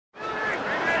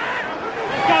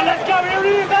I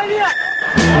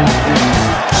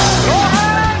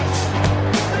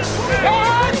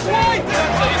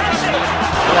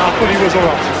thought he was all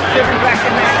right. Giving back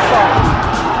in that spot.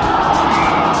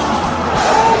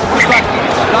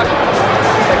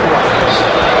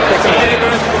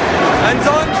 Hands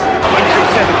on.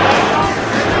 137.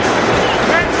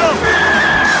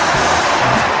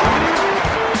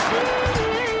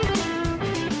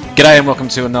 G'day and welcome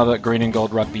to another Green and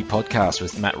Gold Rugby podcast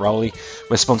with Matt Rowley.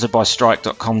 We're sponsored by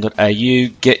strike.com.au.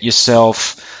 Get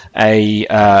yourself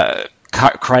a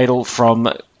cradle from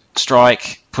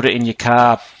Strike, put it in your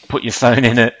car, put your phone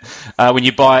in it. When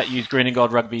you buy it, use Green and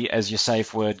Gold Rugby as your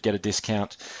safe word, get a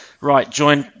discount. Right,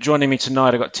 joining me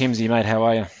tonight, I've got Timsy, mate. How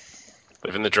are you?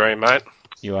 Living the dream, mate.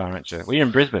 You are, aren't you? Well, you're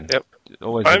in Brisbane. Yep.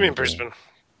 I'm in Brisbane.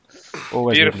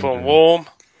 Always beautiful and warm.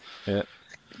 Yeah.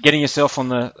 Getting yourself on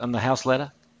the house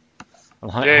ladder? On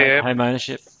home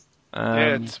ownership?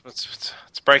 Yeah,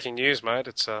 it's breaking news, mate.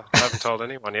 I haven't told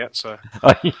anyone yet, so.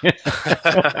 Oh, yeah.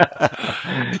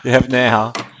 You have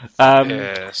now.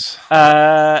 Yes.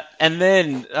 And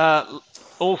then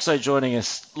also joining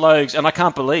us, Logs, and I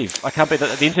can't believe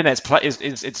that the internet's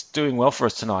it's doing well for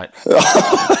us tonight.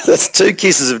 That's two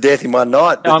kisses of death in one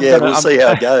night, but we'll see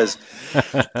how it goes.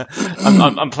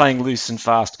 I'm playing loose and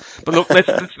fast. But look,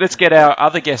 let's get our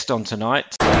other guest on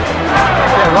tonight.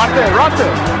 Yeah, right there.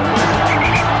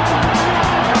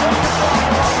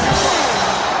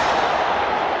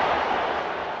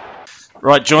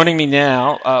 Right, joining me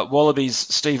now, Wallabies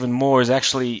Stephen Moore is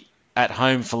actually at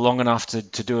home for long enough to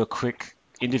do a quick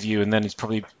interview, and then he's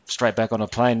probably straight back on a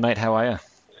plane. Mate, how are you?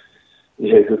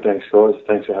 Yeah, good, thanks, guys.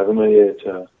 Thanks for having me. Yeah,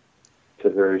 it's a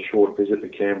very short visit to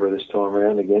Canberra this time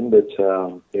around again, but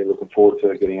looking forward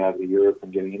to getting over to Europe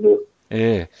and getting into it.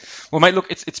 Yeah. Well, mate,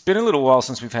 look, it's been a little while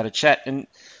since we've had a chat, and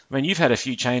I mean, you've had a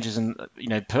few changes in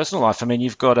personal life. I mean,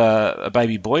 you've got a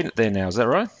baby boy there now, is that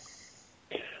right?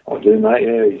 I do, mate.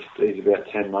 Yeah, he's about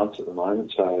 10 months at the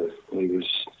moment, so he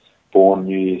was born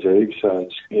New Year's Eve, so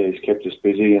he's kept us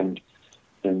busy, and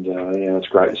it's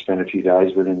great to spend a few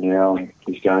days with him now, and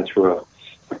he's going through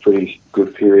a pretty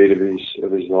good period of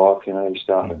his life. He's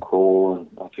starting to crawl, and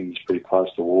I think he's pretty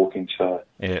close to walking. So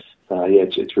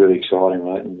it's really exciting,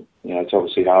 mate. And it's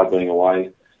obviously hard being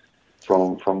away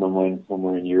from them when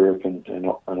we're in Europe and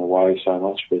away so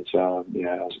much. But I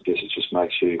guess it just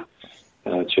makes you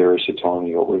cherish the time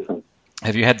you got with them.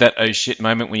 Have you had that oh shit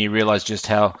moment when you realise just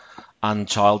how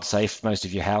unchild safe most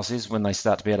of your house is when they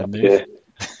start to be able to move? Yeah.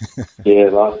 Yeah,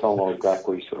 last time I was back,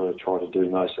 we sort of tried to do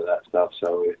most of that stuff.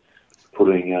 So we're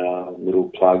putting little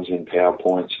plugs in power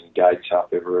points and gates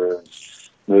up everywhere, and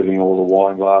moving all the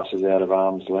wine glasses out of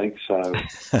arm's length, so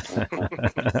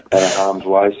out of harm's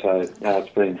way. So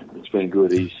it's been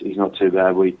good. He's not too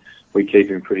bad. We keep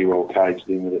him pretty well caged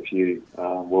in with a few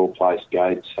well placed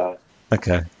gates. So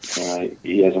okay,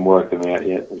 he hasn't worked them out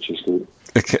yet, which is good.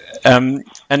 Okay. And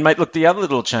mate, look, the other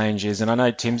little change is, and I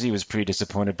know Timsy was pretty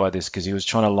disappointed by this because he was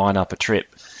trying to line up a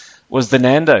trip, was the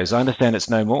Nando's. I understand it's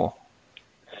no more.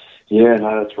 Yeah,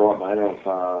 no, that's right, mate.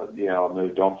 I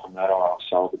moved on from that. I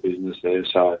sold the business there.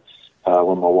 So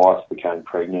when my wife became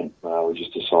pregnant, we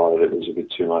just decided it was a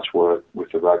bit too much work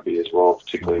with the rugby as well,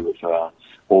 particularly with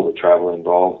all the travel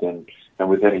involved. And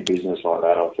with any business like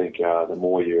that, I think the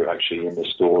more you're actually in the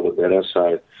store, the better.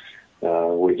 So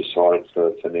we decided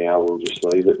for now we'll just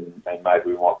leave it, and maybe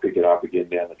we might pick it up again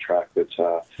down the track. But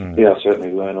I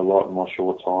certainly learned a lot in my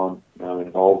short time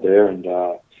involved there, and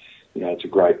it's a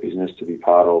great business to be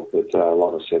part of. But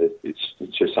like I said, it's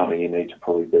just something you need to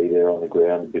probably be there on the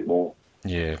ground a bit more.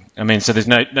 Yeah, I mean, so there's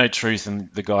no truth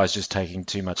in the guys just taking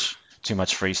too much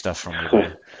free stuff from you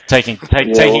there. taking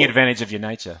advantage of your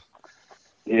nature.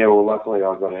 Yeah, well, luckily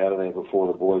I got out of there before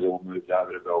the boys all moved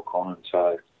over to Belconnen,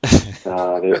 so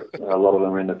a lot of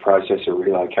them are in the process of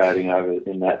relocating over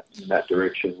in that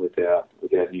direction with our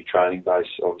new training base,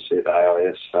 obviously at the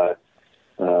AIS. So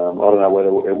I don't know whether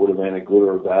it would have been a good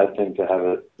or a bad thing to have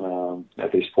it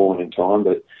at this point in time,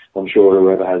 but I'm sure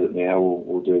whoever has it now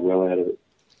will do well out of it.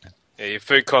 Yeah, your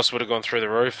food costs would have gone through the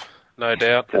roof, no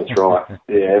doubt. That's right.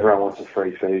 Yeah, everyone wants a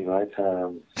free feed, mate,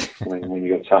 when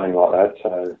you got something like that.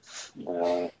 So,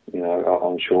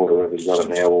 I'm sure whoever's got it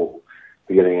now will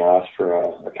be getting asked for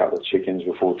a couple of chickens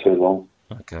before too long.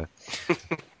 Okay.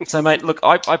 So, mate, look,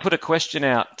 I put a question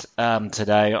out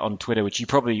today on Twitter, which you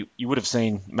would have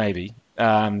seen maybe.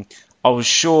 I was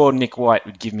sure Nick White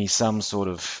would give me some sort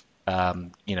of,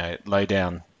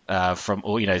 lowdown from,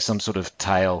 or, some sort of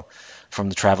tale from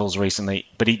the travels recently,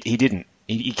 but he didn't.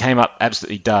 He came up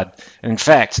absolutely dud. And in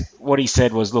fact, what he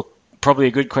said was, look, probably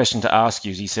a good question to ask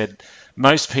you is, he said,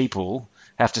 most people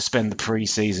have to spend the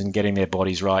pre-season getting their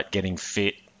bodies right, getting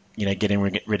fit, getting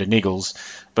rid of niggles,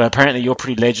 but apparently you're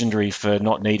pretty legendary for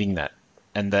not needing that,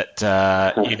 and that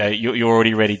you're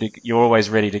already ready to. You're always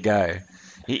ready to go.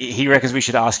 He reckons we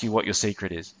should ask you what your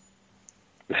secret is.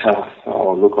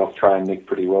 Oh, look, I've trained Nick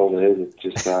pretty well there to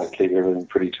just keep everything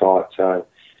pretty tight. So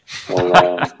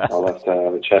I'll have to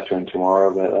have a chat to him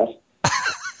tomorrow about that.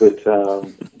 But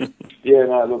yeah,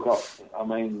 no, look, I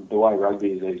mean, the way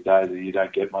rugby is these days, you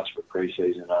don't get much for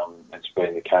pre-season. It's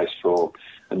been the case for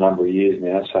a number of years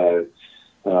now. So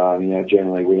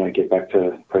generally we don't get back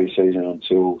to pre-season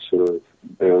until sort of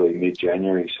early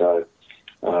mid-January. So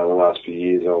the last few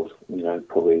years I've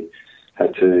probably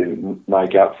had to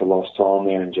make up for lost time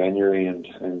there in January, and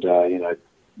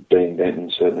Dean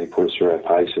Benton certainly put us through our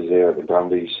paces there at the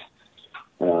Brumbies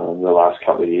the last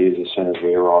couple of years as soon as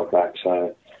we arrived back.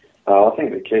 So I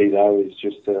think the key though is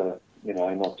just to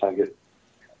not take it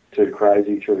too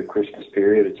crazy through the Christmas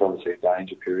period. It's obviously a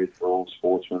danger period for all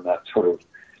sportsmen, that sort of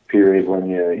period when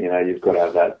you've got to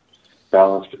have that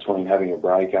balance between having a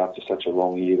break after such a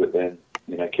long year, but then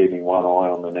keeping one eye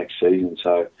on the next season.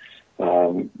 So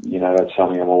that's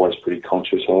something I'm always pretty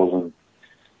conscious of,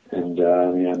 and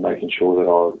making sure that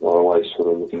I'm always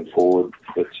sort of looking forward,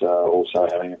 but also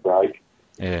having a break.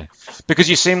 Yeah, because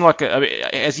you seem like,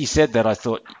 as he said that, I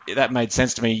thought that made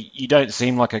sense to me. You don't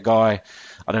seem like a guy,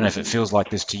 I don't know if it feels like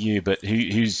this to you, but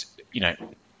who's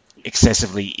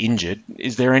excessively injured.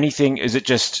 Is there anything, is it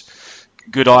just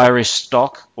good Irish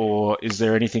stock, or is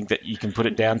there anything that you can put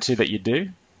it down to that you do?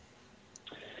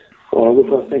 Well,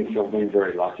 look, I think I've been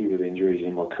very lucky with injuries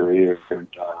in my career, and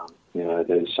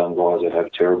there's some guys that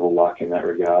have terrible luck in that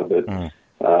regard, but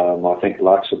I think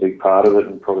luck's a big part of it,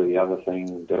 and probably the other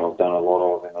thing that I've done a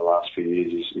lot of in the last few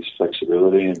years is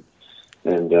flexibility, and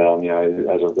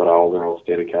as I've got older, I've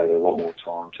dedicated a lot more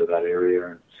time to that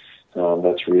area, and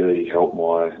that's really helped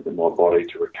my body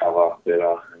to recover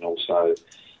better, and also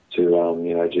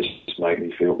to just make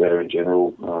me feel better in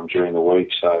general during the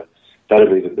week. So that'd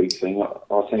be the big thing.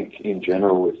 I think in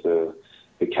general, with the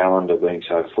calendar being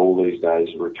so full these days,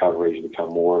 recovery's become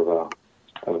more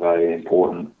of a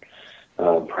important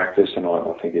practice, and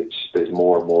I think there's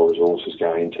more and more resources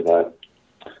going into that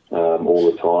all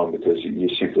the time, because you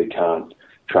simply can't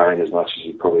train as much as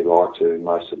you'd probably like to.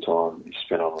 Most of the time you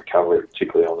spend on recovery,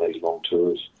 particularly on these long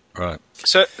tours. Right.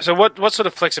 So what sort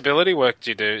of flexibility work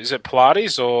do you do? Is it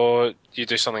Pilates, or do you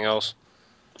do something else?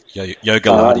 Yoga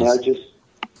Pilates.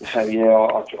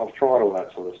 No, I've tried all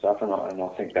that sort of stuff, and I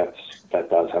think that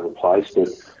does have a place. But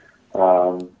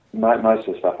most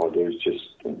of the stuff I do is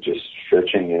just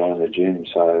stretching, in the gym.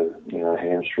 So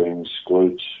hamstrings,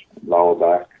 glutes, lower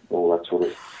back, all that sort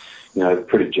of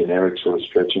pretty generic sort of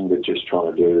stretching, but just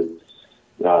trying to do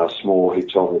small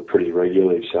hits of it pretty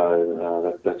regularly.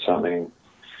 So that's something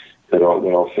that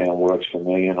I found works for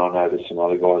me, and I know there's some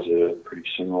other guys that are pretty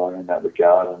similar in that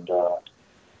regard.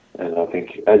 And I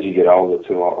think as you get older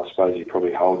too, I suppose you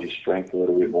probably hold your strength a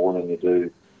little bit more than you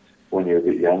do when you're a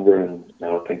bit younger, and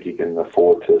I think you can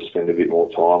afford to spend a bit more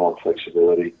time on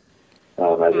flexibility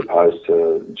as opposed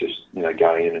to just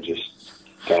going in and just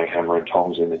going hammer and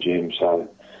tongs in the gym. So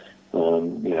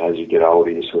as you get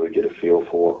older, you sort of get a feel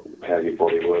for how your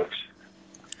body works.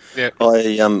 Yeah, I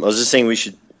was just saying we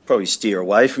should probably steer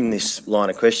away from this line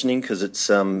of questioning, because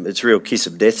it's real kiss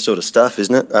of death sort of stuff,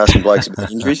 isn't it? Asking blokes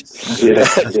about injuries.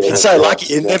 It's so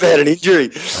lucky you never had an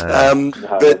injury. Well,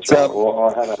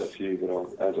 I have had a few,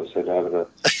 but as I said, over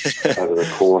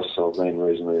the course, I've been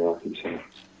reasonably lucky. So.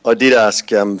 I did ask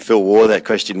Phil Waugh that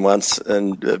question once,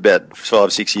 and about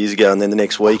 5-6 years ago, and then the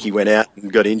next week he went out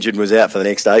and got injured and was out for the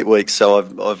next 8 weeks. So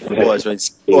I've always been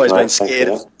scared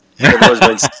of. I've always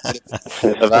been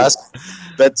scared of asking.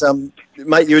 But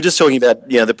mate, you were just talking about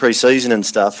the pre-season and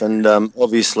stuff, and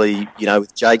obviously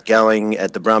with Jake going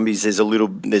at the Brumbies, there's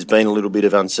been a little bit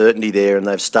of uncertainty there, and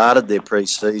they've started their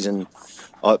pre-season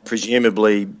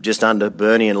presumably just under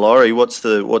Bernie and Laurie. What's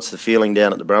the feeling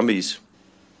down at the Brumbies?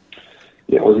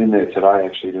 Yeah, I was in there today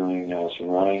actually doing some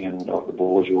running and the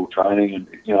boys all training, and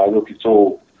look, it's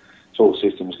all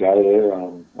systems go there.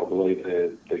 I believe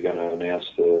they're going to announce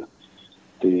the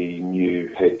new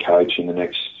head coach in the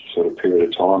next sort of period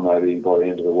of time, maybe by the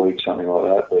end of the week, something like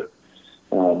that. But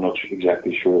I'm not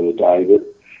exactly sure of the day. But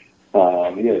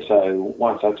so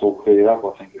once that's all cleared up,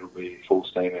 I think it'll be full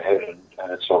steam ahead,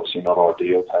 and it's obviously not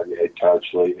ideal to have your head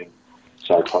coach leaving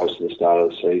so close to the start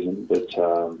of the season. But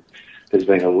there's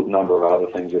been a number of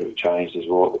other things that have changed as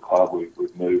well at the club.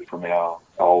 We've moved from our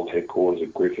old headquarters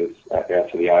at Griffith out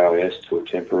to the AIS to a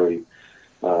temporary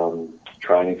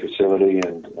training facility,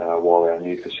 and while our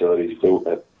new facility is built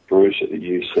at Bruce at the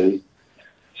UC.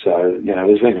 So,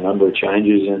 there's been a number of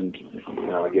changes, and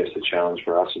I guess the challenge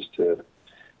for us is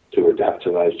to adapt adapt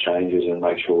to those changes and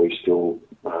make sure we still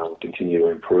continue to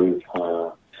improve,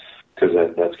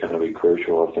 because that's going to be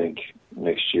crucial. I think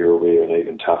next year will be an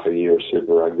even tougher year of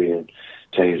Super Rugby, and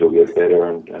teams will get better,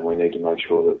 and we need to make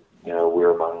sure that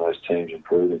we're among those teams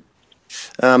improving.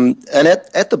 And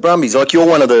at the Brumbies, like, you're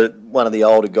one of the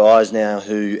older guys now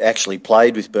who actually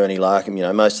played with Bernie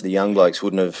Larkham. Most of the young blokes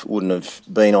wouldn't have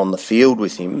been on the field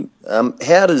with him.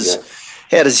 How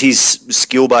does his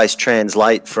skill base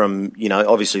translate from,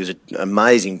 obviously he was an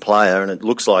amazing player and it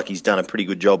looks like he's done a pretty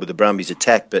good job with the Brumbies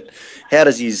attack, but how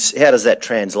does that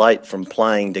translate from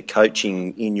playing to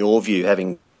coaching, in your view,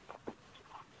 having...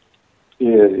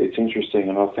 Yeah, it's interesting,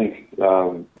 and I think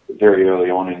very early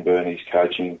on in Bernie's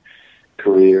coaching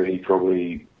career, he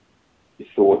probably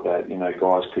thought that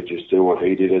guys could just do what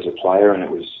he did as a player, and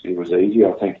it was easy.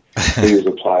 I think he was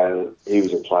a player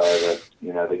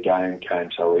that the game came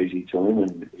so easy to him,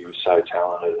 and he was so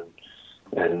talented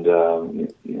and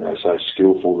so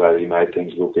skillful that he made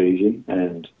things look easy.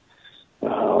 And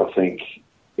I think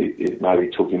it maybe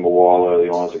took him a while early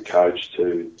on as a coach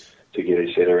to get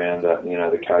his head around that,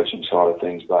 the coaching side of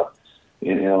things. But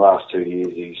in the last 2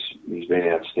 years, he's been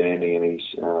outstanding, and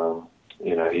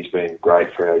he's been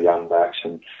great for our young backs,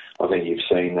 and I think you've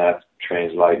seen that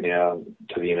translate now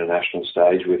to the international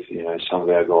stage with some of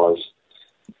our guys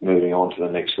moving on to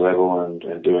the next level and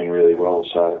doing really well.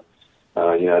 So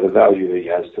the value he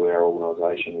has to our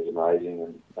organisation is amazing,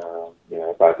 and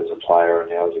both as a player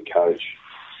and now as a coach,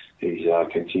 he's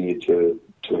continued to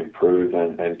improve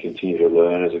and continue to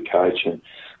learn as a coach. And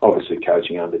obviously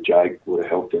coaching under Jake would have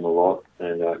helped him a lot,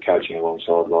 and coaching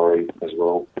alongside Laurie as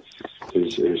well,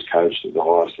 who's coached at the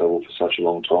highest level for such a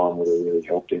long time, would have really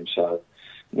helped him. So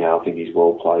I think he's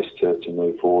well placed to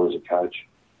move forward as a coach.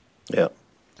 Yeah.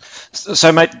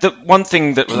 So, mate, the one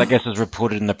thing that I guess was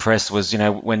reported in the press was,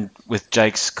 when with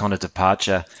Jake's kind of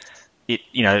departure,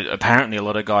 apparently a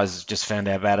lot of guys just found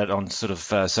out about it on sort of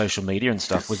social media and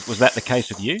stuff. Was that the case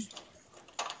with you?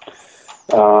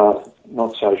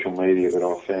 Not social media, but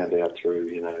I found out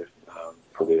through,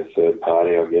 probably a third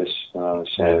party, I guess.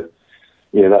 That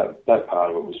part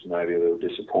of it was maybe a little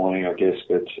disappointing, I guess.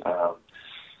 But,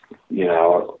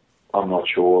 I'm not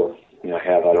sure,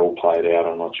 how that all played out.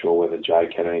 I'm not sure whether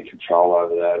Jake had any control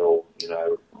over that, or,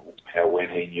 when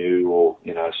he knew, or,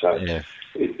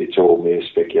 it's all mere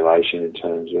speculation in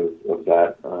terms of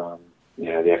that.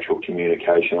 The actual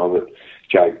communication of it.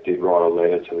 Jake did write a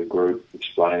letter to the group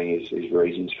explaining his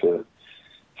reasons for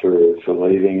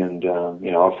leaving, and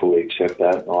I fully accept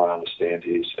that. I understand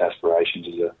his aspirations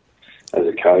as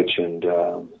a coach, and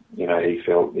he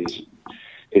felt his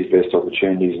best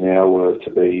opportunities now were to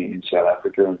be in South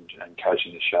Africa and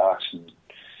coaching the Sharks. And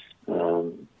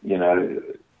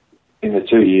in the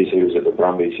 2 years he was at the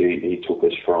Brumbies, he took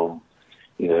us from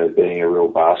being a real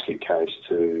basket case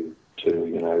to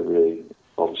really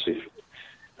obviously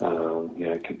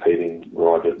competing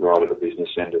right at the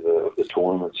business end of the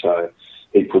tournament. So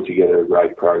he put together a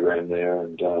great program there,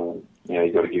 and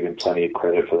you've got to give him plenty of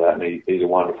credit for that. And he's a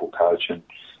wonderful coach, and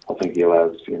I think he'll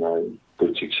have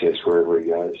good success wherever he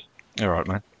goes. All right,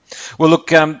 mate. Well,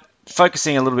 look,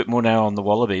 focusing a little bit more now on the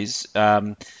Wallabies,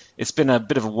 it's been a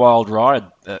bit of a wild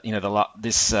ride.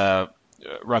 This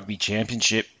rugby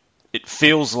championship. It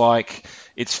feels like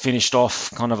it's finished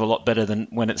off kind of a lot better than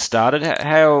when it started.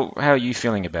 How are you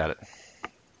feeling about it?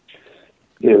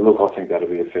 Yeah, look, I think that'll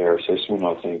be a fair assessment.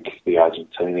 I think the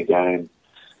Argentina game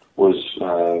was,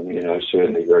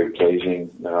 certainly very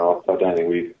pleasing. I don't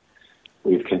think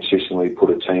we've consistently put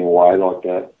a team away like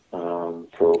that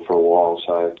for a while.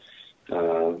 So,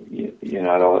 I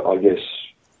guess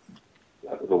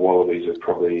the Wallabies have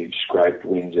probably scraped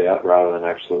wins out rather than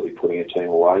absolutely putting a team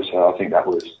away. So I think that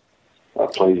was a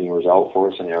pleasing result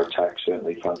for us, and our attack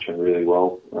certainly functioned really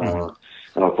well.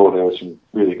 And I thought there were some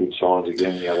really good signs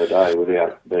again the other day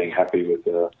without being happy with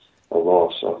a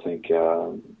loss. I think,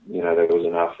 there was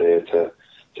enough there to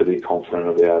be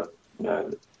confident about,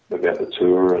 about the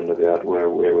tour and about where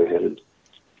we're headed.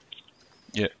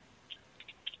 Yeah.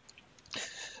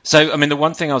 So, the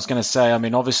one thing I was going to say,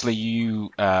 obviously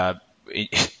you,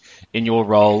 in your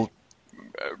role,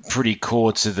 pretty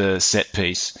core to the set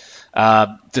piece.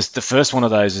 The first one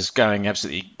of those is going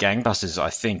absolutely gangbusters, I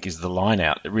think, is the line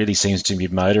out. It really seems to be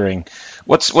motoring.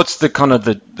 What's the kind of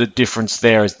the difference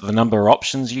there? Is it the number of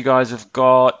options you guys have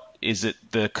got? Is it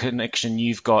the connection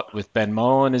you've got with Ben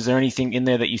Moen? Is there anything in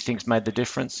there that you think's made the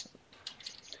difference?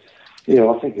 Yeah,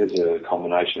 I think there's a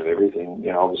combination of everything.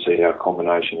 Obviously our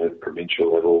combination at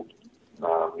provincial level,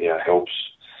 helps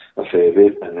a fair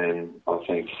bit. And then I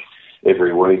think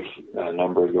every week a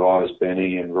number of guys,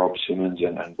 Benny and Rob Simmons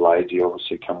and Bladesy,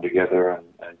 obviously come together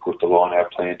and put the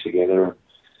line-out plan together.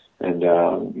 And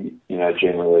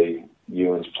generally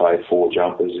Ewan's played 4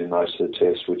 jumpers in most of the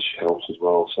tests, which helps as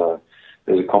well. So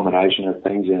there's a combination of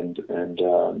things, and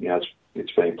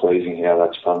it's been pleasing how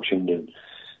that's functioned, and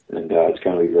it's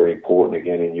going to be very important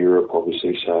again in Europe,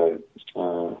 obviously. So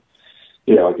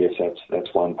I guess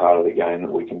that's one part of the game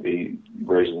that we can be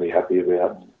reasonably happy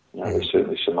about. There's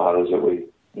certainly some others that we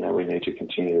need to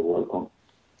continue to work on.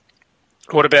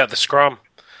 What about the scrum?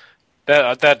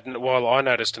 That while I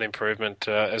noticed an improvement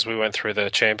as we went through the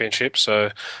championship,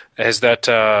 so has that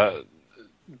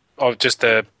just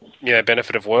the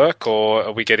benefit of work, or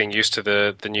are we getting used to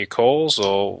the new calls,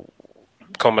 or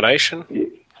combination? Yeah.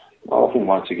 Well, I think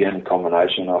once again a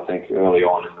combination. I think early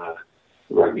on in the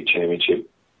rugby championship,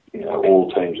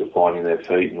 all teams were finding their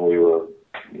feet, and we were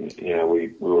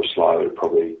slow to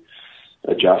probably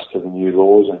adjust to the new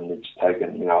laws, and it's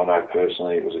taken. I know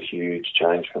personally it was a huge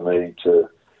change for me to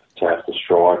have to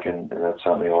strike, and that's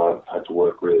something I had to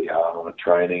work really hard on at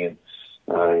training,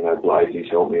 and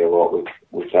Blazey's helped me a lot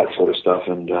with that sort of stuff,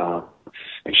 and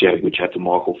actually had a good chat to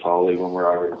Michael Foley when we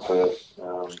were over in Perth,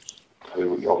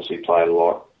 who obviously played a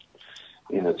lot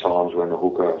in the times when the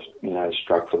hooker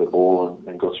struck for the ball,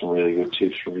 and got some really good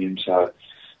tips from him. So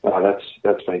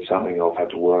that's been something I've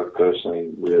had to work personally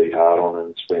really hard on,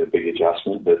 and it's been a big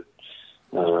adjustment, but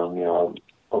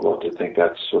I'd like to think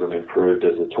that's sort of improved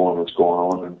as the tournament's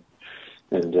gone on, and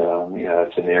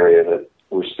it's an area that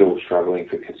we're still struggling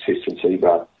for consistency,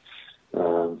 but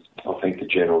I think the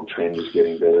general trend is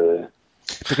getting better there.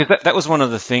 Because that was one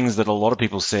of the things that a lot of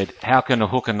people said, how can a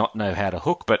hooker not know how to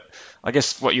hook? But I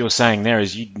guess what you were saying there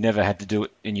is you'd never had to do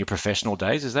it in your professional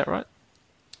days, is that right?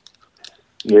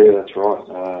 Yeah, that's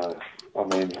right.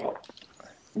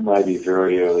 Maybe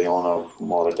very early on I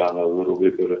might have done it a little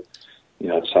bit, but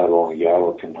it's so long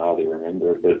ago I can hardly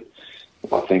remember it. But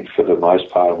I think for the most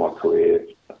part of my career,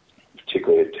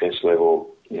 particularly at test level,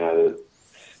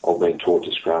 I've been taught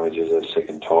to scrummage as a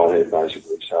second tight head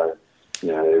basically. So,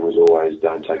 it was always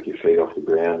don't take your feet off the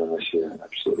ground unless you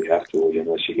absolutely have to, or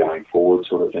unless you're going forward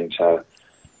sort of thing. So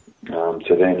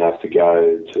to then have to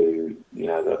go to,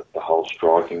 the whole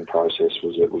striking process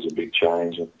was a big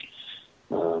change. And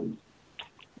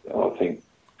I think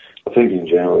in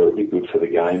general it'll be good for the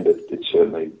game, but it's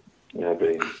certainly,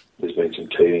 there's been some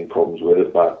teething problems with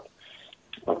it, but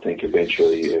I think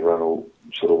eventually everyone will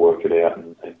sort of work it out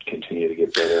and continue to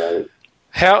get better at it.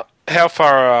 How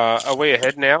far are we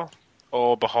ahead now,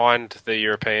 or behind the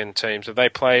European teams? Have they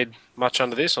played much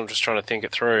under this? I'm just trying to think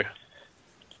it through.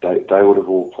 They would have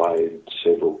all played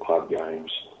several club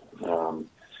games under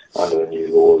the new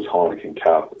laws, Heineken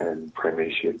Cup and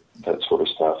Premiership, that sort of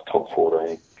stuff, top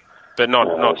 14. But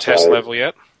not test level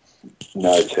yet?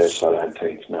 No tests, I don't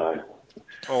think, no.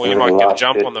 Well, you might get a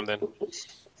jump on them then.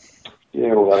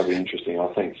 Yeah, well, that'll be interesting. I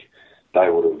think they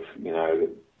would have,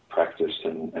 practiced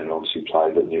and obviously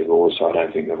played the new laws, so I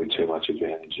don't think there'll be too much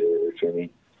advantage there, if any.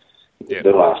 Yeah.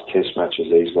 The last test matches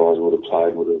these guys would have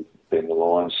played would have been the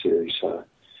Lions series, so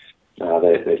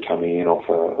they're coming in off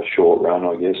a short run,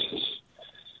 I guess.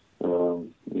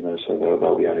 So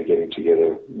they'll be only getting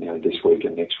together, this week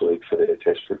and next week for their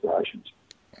test preparations.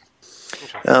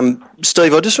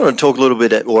 Steve, I just want to talk a little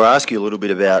bit, or ask you a little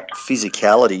bit about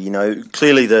physicality.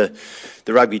 Clearly the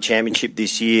Rugby Championship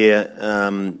this year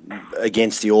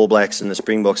against the All Blacks and the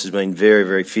Springboks has been very,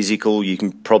 very physical. You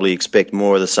can probably expect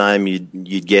more of the same,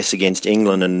 you'd guess, against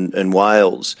England and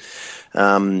Wales.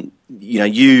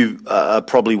 You are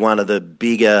probably one of the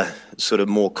bigger, sort of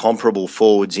more comparable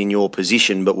forwards in your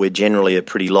position, but we're generally a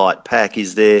pretty light pack.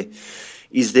 Is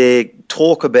there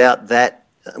talk about that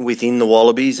within the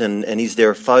Wallabies, and is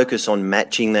there a focus on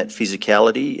matching that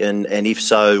physicality? And if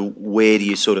so, where do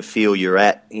you sort of feel you're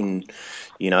at in,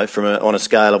 on a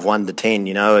scale of 1 to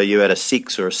 10? Are you at a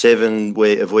 6 or a 7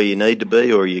 where you need to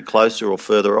be, or are you closer or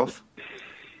further off?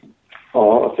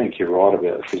 Oh, I think you're right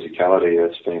about the physicality.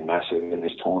 It's been massive in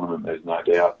this tournament, there's no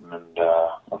doubt. And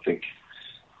I think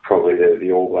probably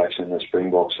the All Blacks and the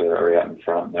Springboks are out in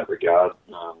front in that regard.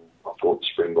 I thought the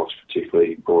Springboks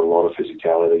particularly brought a lot of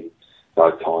physicality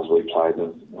both times we played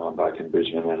them, both in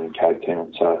Brisbane and in Cape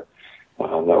Town. So that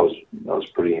was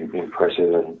pretty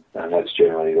impressive, and that's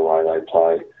generally the way they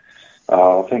play.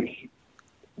 I think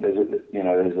there's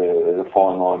a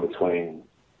fine line between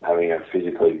having a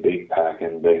physically big pack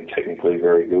and being technically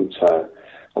very good. So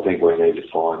I think we need to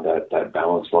find that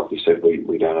balance. Like you said,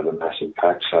 we don't have a massive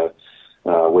pack, so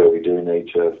where we do need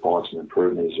to find some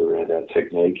improvement is around our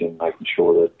technique and making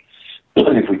sure that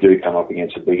if we do come up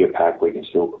against a bigger pack, we can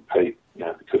still compete,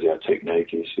 because our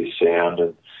technique is sound,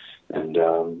 and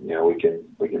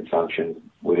we can function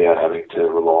without having to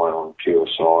rely on pure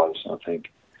size. I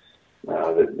think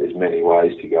there's many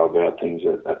ways to go about things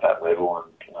at that level,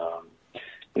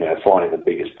 and finding the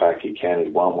biggest pack you can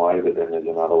is one way, but then there's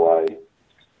another way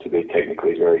to be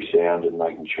technically very sound and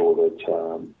making sure that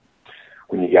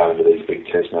when you go into these big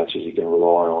test matches, you can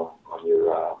rely on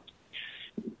your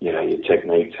your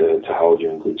technique to hold you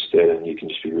in good stead, and you can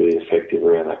just be really effective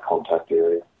around that contact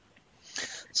area.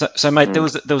 So mate, there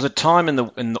was a time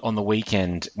on the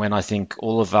weekend when I think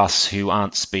all of us who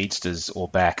aren't speedsters or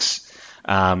backs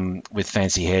with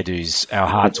fancy hairdos, our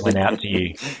hearts went out to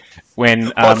you.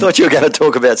 When I thought you were going to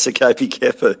talk about Sakapi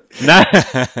Kepa. No,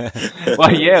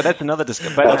 well, yeah, that's another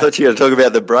discussion. I thought you were going to talk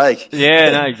about the break.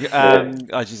 Yeah, no.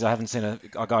 Oh, geez, I haven't seen a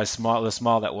guy smile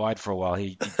that wide for a while.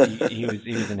 He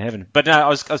was in heaven. But no, I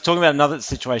was talking about another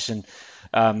situation,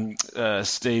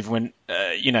 Steve, when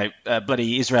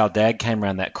bloody Israel Dag came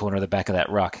around that corner at the back of that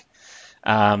ruck.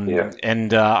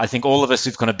 And I think all of us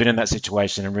who've kind of been in that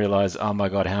situation and realised, oh my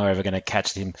God, how are we ever going to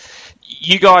catch him?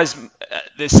 You guys,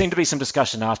 there seemed to be some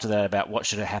discussion after that about what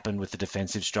should have happened with the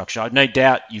defensive structure. No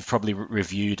doubt you've probably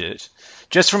reviewed it.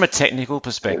 Just from a technical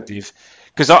perspective,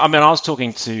 because I was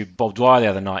talking to Bob Dwyer the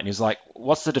other night, and he was like,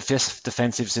 what's the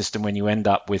defensive system when you end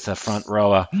up with a front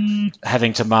rower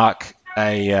having to mark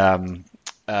having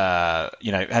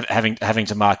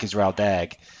to mark Israel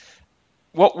Dag?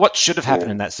 What should have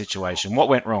happened in that situation? What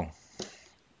went wrong?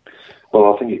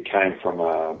 Well, I think it came from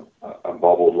a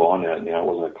bobbled line out. It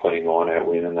wasn't a clean line out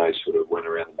win, and they sort of went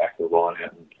around the back of the line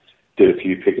out and did a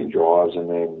few pick and drives, and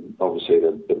then obviously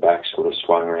the back sort of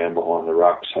swung around behind the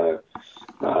ruck. So,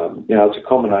 it's a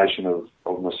combination of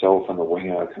myself and the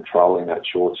winger controlling that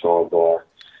short side by,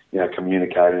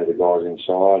 communicating to the guys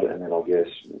inside, and then I guess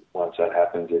once that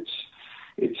happens,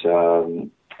 it's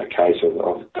a case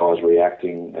of guys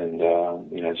reacting and,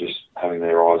 just having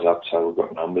their eyes up so we've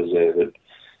got numbers there. But,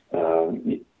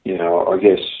 I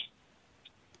guess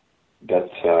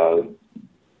that's,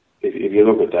 if you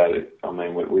look at that, I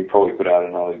mean, we probably put out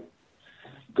another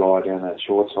guy down that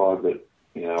short side, but,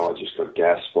 I just got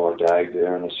gassed by Dag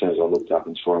there, and as soon as I looked up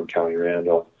and saw him coming around,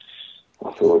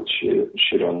 I thought,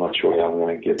 shit, I'm not sure how I'm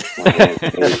going to get my hands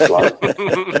in this bloke.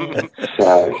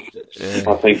 So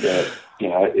I think that,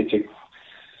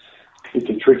 it's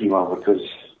a tricky one because,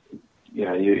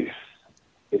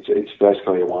 it's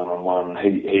basically a one-on-one.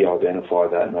 He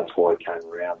identified that, and that's why he came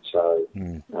around. So,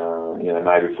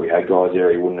 maybe if we had guys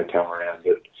there, he wouldn't have come around.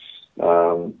 But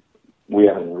we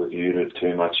haven't reviewed it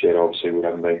too much yet. Obviously, we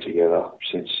haven't been together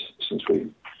since we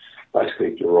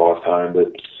basically arrived home.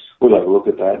 But we'll have a look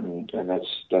at that, and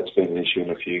that's been an issue in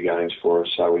a few games for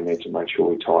us. So we need to make sure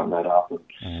we tighten that up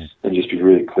and just be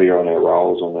really clear on our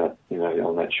roles on that,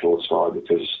 on that short side,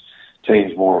 because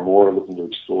teams more and more are looking to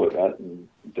exploit that, and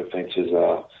defences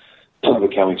are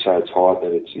becoming so tight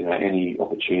that it's any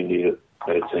opportunity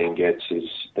that a team gets is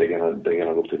they're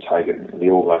gonna look to take it, and the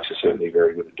All Blacks are certainly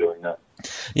very good at doing that.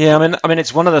 Yeah, I mean,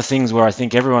 it's one of the things where I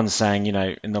think everyone's saying,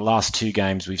 in the last 2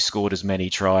 games we've scored as many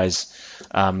tries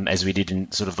as we did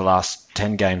in sort of the last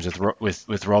 10 games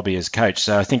with Robbie as coach.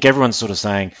 So I think everyone's sort of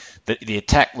saying that the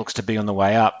attack looks to be on the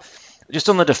way up. Just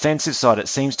on the defensive side, it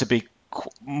seems to be,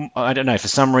 I don't know, for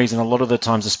some reason, a lot of the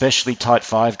times, especially tight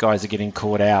 5 guys are getting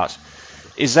caught out.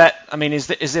 Is there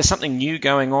something new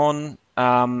going on?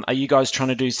 Are you guys trying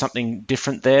to do something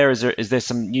different there? Is there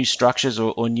some new structures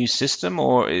or new system,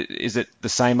 or is it the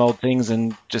same old things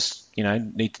and just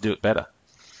need to do it better?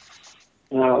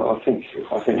 No, I think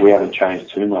we haven't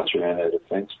changed too much around our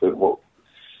defence, but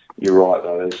you're right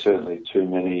though. There's certainly too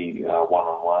many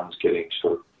one-on-ones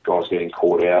guys getting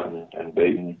caught out and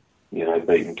beaten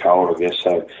cold, I guess.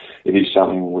 So it is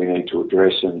something we need to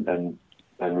address and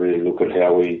really look at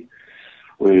how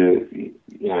we're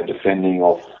defending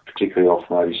particularly off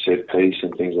maybe set piece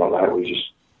and things like that. We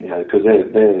just because they're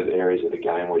the areas of the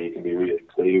game where you can be really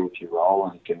clear with your role,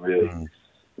 and you can really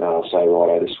say,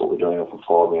 right, this is what we're doing off a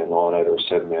 5-man line out or a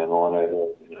 7-man line out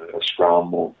or a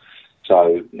scrum, or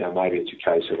so maybe it's a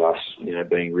case of us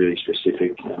being really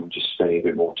specific and just spending a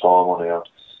bit more time on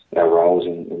our roles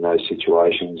in those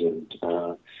situations. And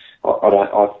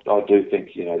I do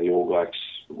think the All Blacks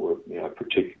were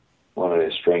one of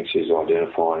their strengths is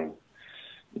identifying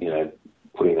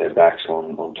putting their backs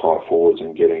on tight forwards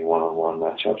and getting one-on-one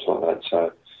matchups like that.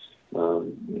 So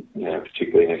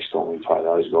particularly next time we play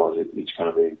those guys, it's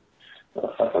going to be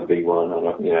a big one.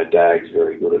 And Dag's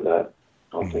very good at that.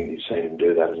 I think you've seen him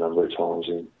do that a number of times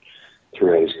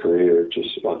throughout his career.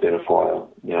 Just identify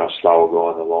a slower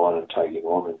guy on the line and take him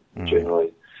on, and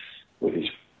generally with his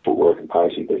footwork and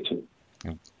pace, he beats him.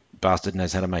 Bastard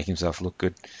knows how to make himself look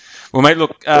good. Well, mate,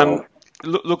 look.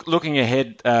 Looking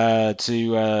ahead to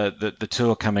the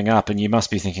tour coming up, and you must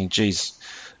be thinking, geez,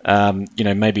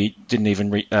 maybe didn't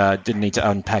need to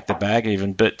unpack the bag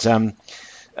even. But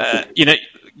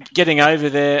getting over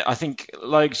there, I think,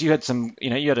 Logs, you had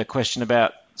a question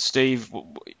about Steve,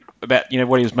 about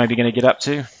what he was maybe going to get up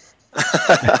to.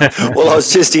 Well, I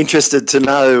was just interested to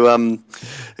know,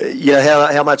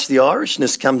 how much the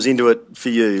Irishness comes into it for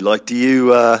you. Like, do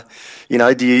you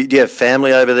have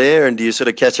family over there, and do you sort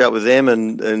of catch up with them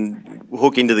and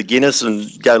hook into the Guinness and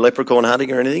go leprechaun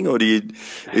hunting or anything, or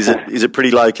is it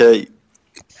pretty low key?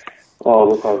 Oh,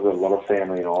 look, I've got a lot of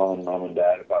family in Ireland. Mum and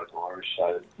Dad are both Irish,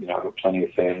 so I've got plenty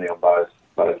of family on both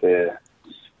their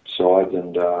sides,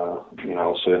 and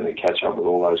I'll certainly catch up with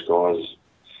all those guys.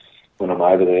 When I'm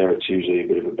over there, it's usually a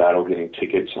bit of a battle getting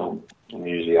tickets. I'm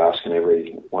usually asking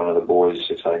every one of the boys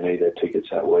if they need their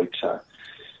tickets that week. So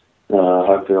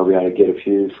hopefully I'll be able to get a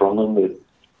few from them. But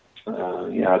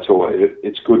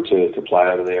it's good to play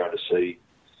over there and to see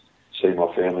my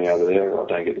family over there. I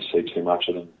don't get to see too much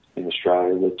of them in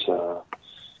Australia, but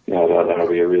that'll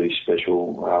be a really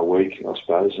special week, I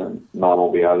suppose. And Mum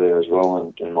will be over there as well,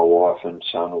 and my wife and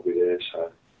son will be there.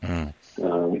 So.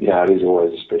 It is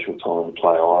always a special time to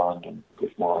play Ireland, and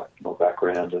with my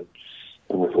background and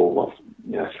with all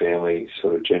my family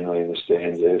sort of generally in the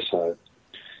stands there. So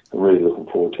I'm really looking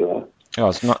forward to that. Oh,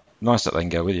 it's not nice that they can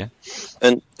go with you.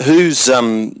 And who's you're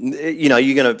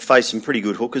going to face some pretty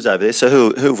good hookers over there. So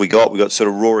who have we got? We got sort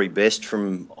of Rory Best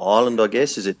from Ireland, I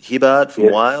guess. Is it Hibbard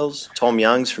from Wales? Tom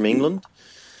Youngs from England?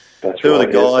 That's who right. are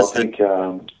the guys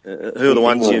who are the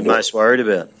ones you're most worried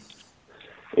about?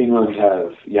 England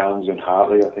have Youngs and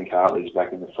Hartley. I think Hartley's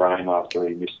back in the frame after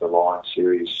he missed the Lions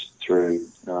series through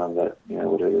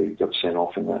whatever he got sent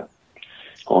off in that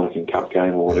Heineken Cup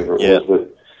game or whatever it was.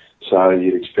 But so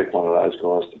you'd expect one of those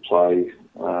guys to play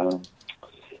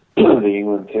the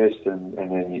England test, and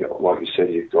then like you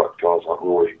said, you've got guys like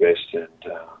Rory Best and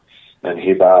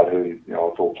Hibbard, who I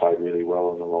thought played really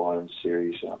well in the Lions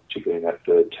series, particularly in that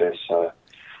third test. So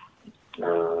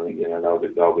they'll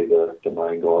be the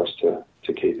main guys to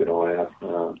keep an eye out.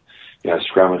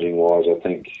 Scrummaging wise, I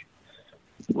think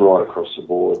right across the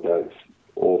board,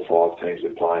 all 5 teams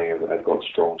they're playing have got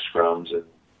strong scrums,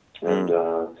 and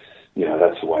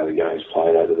that's the way the game's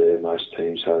played over there. Most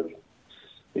teams have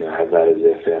that as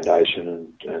their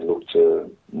foundation and look to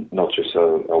not just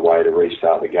a way to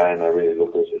restart the game. They really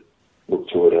look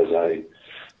to it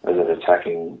as an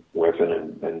attacking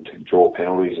weapon and to draw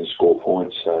penalties and score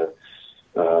points. So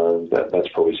that's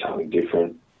probably something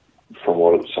different from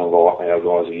what some of our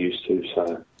guys are used to.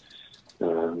 So,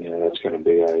 that's going to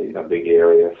be a big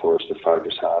area for us to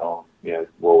focus hard on,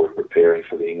 while we're preparing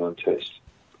for the England test.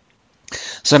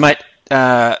 So, mate,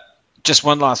 just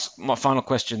my final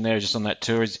question there, just on that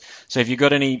tour is: so have you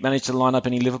managed to line up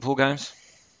any Liverpool games?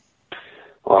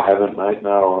 I haven't, mate.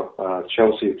 No,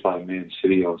 Chelsea are playing Man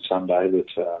City on Sunday, but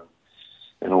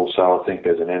and also I think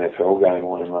there's an NFL game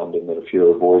on in London that a few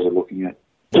of the boys are looking at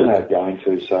going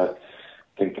to. So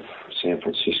I think San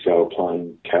Francisco are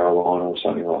playing Carolina or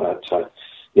something like that. So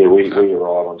we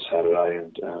arrive on Saturday,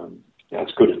 and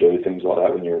it's good to do things like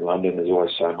that when you're in London. There's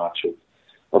always so much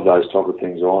of those type of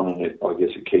things on, and I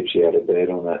guess it keeps you out of bed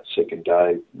on that second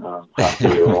day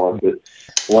after you arrive. But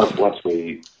once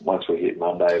we hit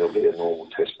Monday, it'll be a normal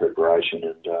test preparation,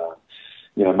 and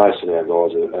most of our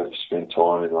guys have spent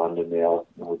time in London now.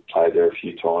 We've played there a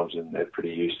few times, and they're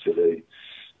pretty used to the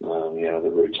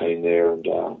routine there, and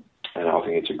I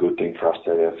think it's a good thing for us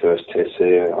to have our first test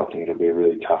there. I think it'll be a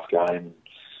really tough game,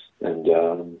 and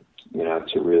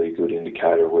it's a really good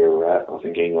indicator of where we're at. I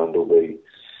think England will be,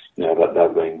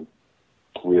 they've been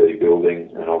really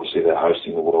building, and obviously they're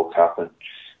hosting the World Cup, and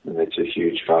it's a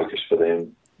huge focus for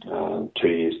them. 2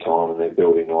 years' time, and they're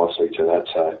building nicely to that.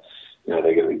 So, they're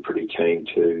going to be pretty keen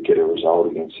to get a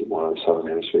result against one of the Southern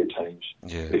Hemisphere teams,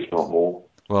 if not more.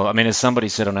 Well, I mean, as somebody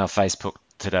said on our Facebook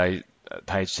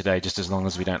page today, just as long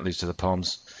as we don't lose to the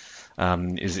Poms,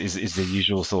 is the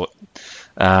usual thought.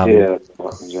 Yeah,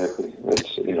 exactly.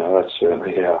 That's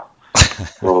certainly how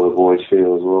all the boys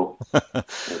feel as well.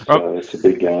 It's a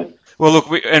big game. Well, look,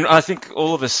 and I think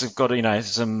all of us have got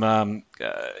some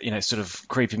sort of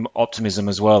creeping optimism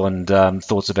as well, and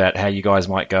thoughts about how you guys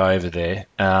might go over there.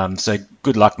 So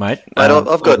good luck, mate.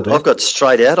 I've got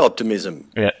straight out optimism.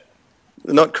 Yeah,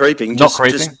 not creeping.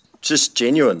 Just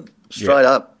genuine, straight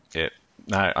up. Yeah.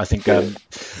 No, I think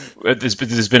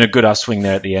there's been a good upswing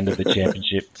there at the end of the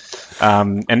championship. I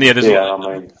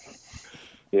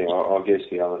guess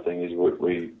the other thing is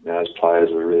we as players,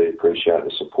 we really appreciate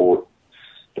the support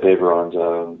that everyone's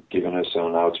given us. I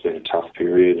know it's been a tough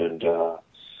period, and the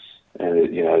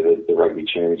rugby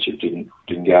championship didn't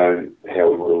go how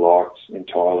we would have liked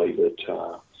entirely, but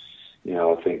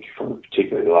I think from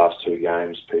particularly the last two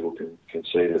games, people can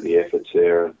see that the effort's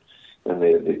there and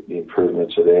the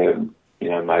improvements are there.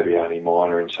 Maybe only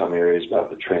minor in some areas, but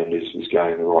the trend is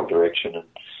going in the right direction.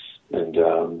 And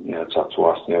it's up to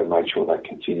us now to make sure that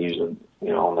continues and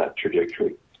on that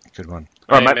trajectory. Good one.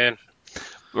 All right, mate. Man.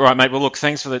 All right, mate. Well, look,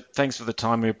 thanks for the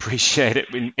time. We appreciate it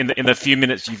in the few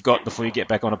minutes you've got before you get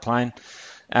back on a plane.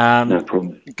 No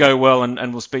problem. Go well,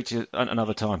 and we'll speak to you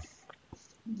another time.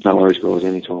 No worries, guys.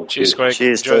 Anytime. Cheers, Greg.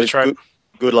 Cheers, Enjoy the Steve. trip.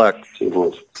 Good luck. Cheers,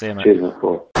 boys. See you, mate. Cheers, mate.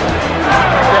 Bye.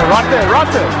 Yeah,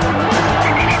 right there.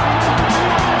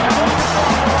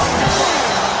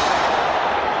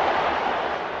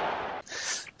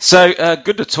 So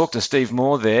good to talk to Steve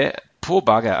Moore there. Poor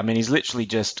bugger. I mean, he's literally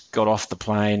just got off the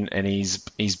plane and he's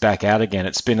back out again.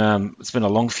 It's been a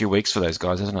long few weeks for those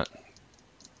guys, hasn't it?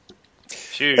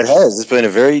 Huge. It has. It's been a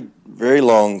very, very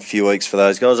long few weeks for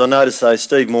those guys. I noticed, though,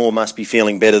 Steve Moore must be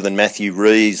feeling better than Matthew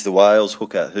Rees, the Wales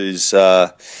hooker, who's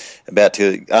about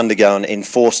to undergo an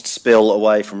enforced spell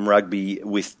away from rugby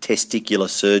with testicular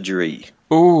surgery.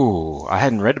 Ooh, I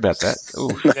hadn't read about that. Ooh.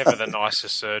 Never the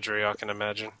nicest surgery, I can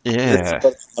imagine. Yeah.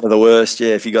 It's one of the worst, yeah,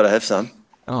 if you got to have some.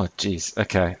 Oh, jeez.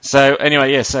 Okay. So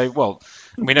anyway, yeah. So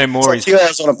we know Maury's. 2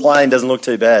 hours on a plane doesn't look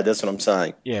too bad. That's what I'm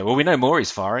saying. Yeah. Well, we know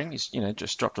Maury's firing. He's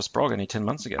just dropped a sprog only 10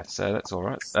 months ago, so that's all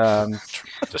right.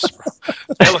 Just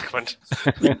eloquent.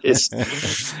 Yes.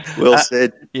 Well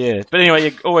said. Yeah. But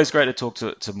anyway, yeah, always great to talk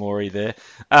to Maury there.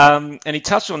 And he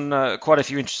touched on quite a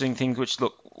few interesting things, which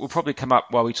will probably come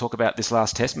up while we talk about this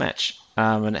last Test match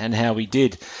and how we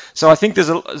did. So I think there's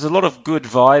a lot of good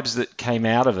vibes that came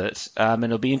out of it, and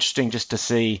it'll be interesting just to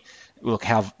see. Look,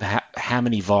 how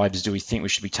many vibes do we think we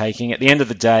should be taking? At the end of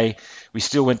the day, we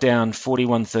still went down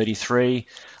 41-33.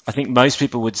 I think most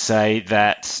people would say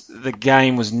that the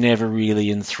game was never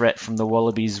really in threat from the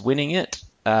Wallabies winning it.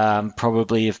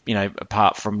 Probably,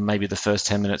 apart from maybe the first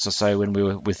 10 minutes or so when we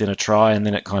were within a try, and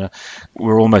then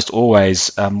we're almost always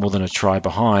more than a try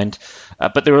behind.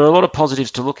 But there were a lot of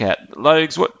positives to look at.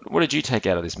 Logs, what did you take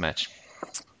out of this match?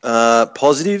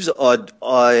 Positives,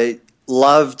 I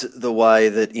loved the way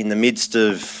that in the midst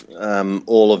of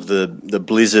all of the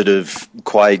blizzard of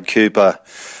Quade Cooper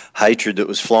hatred that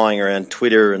was flying around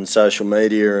Twitter and social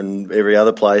media and every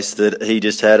other place, that he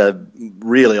just had a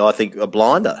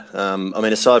blinder.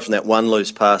 Aside from that one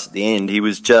loose pass at the end, he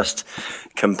was just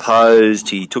composed.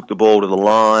 He took the ball to the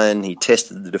line. He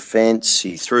tested the defence.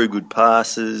 He threw good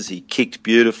passes. He kicked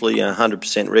beautifully,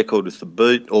 100% record with the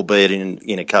boot, albeit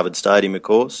in a covered stadium, of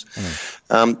course.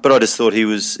 But I just thought he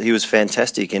was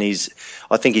fantastic, and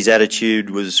I think his attitude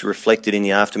was reflected in the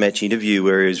aftermatch interview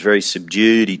where he was very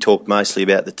subdued. He talked mostly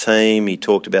about the team. He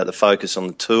talked about the focus on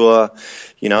the tour.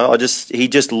 He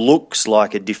just looks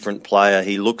like a different player.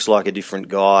 He looks like a different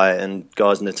guy, and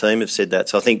guys in the team have said that.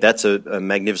 So I think that's a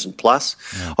magnificent plus.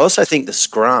 Yeah. I also think the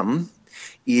scrum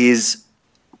is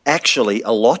actually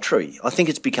a lottery. I think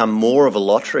it's become more of a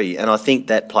lottery, and I think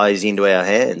that plays into our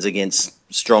hands against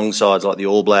strong sides like the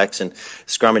All Blacks and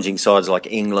scrummaging sides like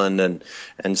England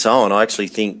and so on. I actually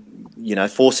think,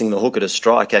 forcing the hooker to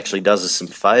strike actually does us some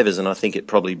favours, and I think it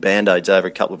probably band-aids over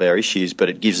a couple of our issues, but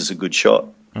it gives us a good shot.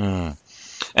 Mm.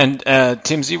 And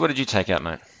Timsy, what did you take out,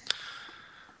 mate?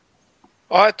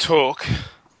 I took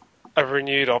a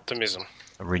renewed optimism.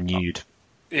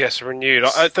 Yes, renewed.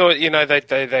 I thought,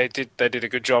 they did a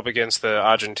good job against the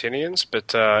Argentinians, but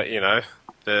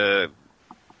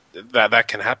that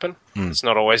can happen. It's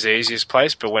not always the easiest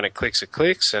place, but when it clicks, it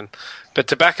clicks. But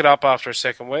to back it up after a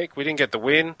second week, we didn't get the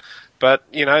win, but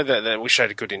we showed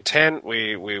a good intent.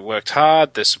 We worked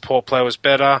hard. The support play was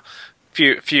better.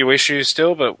 Few issues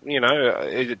still, but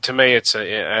to me, it's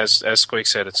as Squeak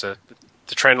said, the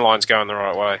trend line's going the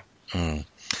right way. Mm.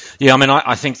 Yeah,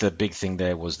 I think the big thing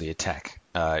there was the attack,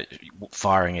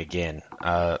 firing again,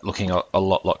 looking a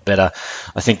lot better.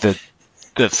 I think the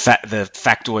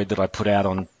factoid that I put out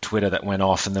on Twitter that went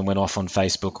off and then went off on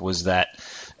Facebook was that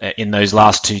in those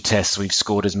last two tests we've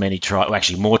scored as many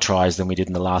more tries than we did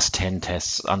in the last 10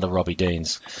 tests under Robbie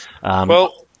Deans.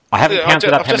 I haven't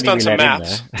counted up how many we let in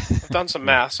there. I've done some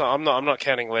maths. I'm not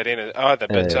counting let in either,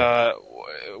 but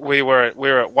we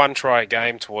were at one try a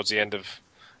game towards the end of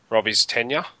Robbie's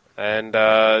tenure,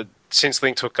 and since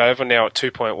Link took over, now at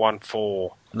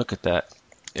 2.14. Look at that.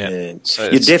 Yeah. So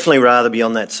you'd definitely rather be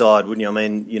on that side, wouldn't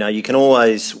you? You can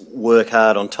always work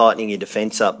hard on tightening your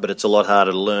defence up, but it's a lot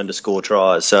harder to learn to score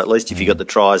tries. So at least if you've got the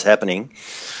tries happening,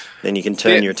 then you can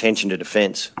turn your attention to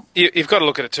defence. You've got to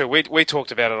look at it too. We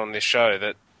talked about it on this show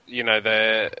that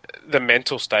the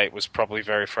mental state was probably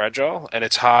very fragile, and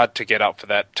it's hard to get up for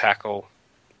that tackle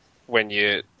when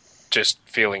you're just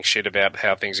feeling shit about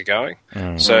how things are going.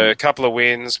 Mm-hmm. So a couple of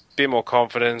wins, bit more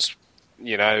confidence,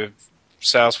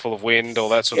 sails full of wind, all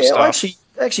that sort of Yeah, stuff.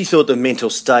 I actually thought the mental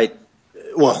state.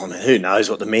 Well, I mean, who knows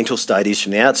what the mental state is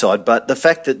from the outside, but the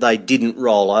fact that they didn't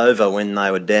roll over when they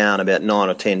were down about 9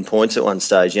 or 10 points at one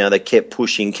stage, they kept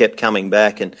pushing, kept coming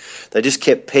back, and they just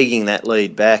kept pegging that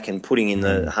lead back and putting in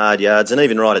the hard yards. And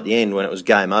even right at the end when it was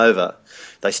game over,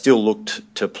 they still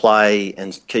looked to play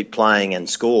and keep playing and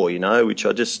score, which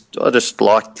I just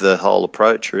liked the whole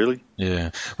approach, really. Yeah.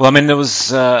 Well, I mean, there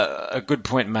was a good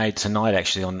point made tonight,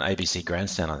 actually, on ABC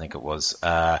Grandstand, I think it was,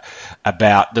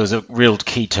 about there was a real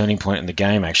key turning point in the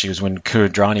game, actually, was when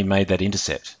Kuridrani made that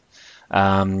intercept.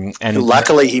 And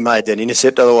luckily he made that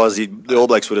intercept, otherwise the All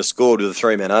Blacks would have scored with a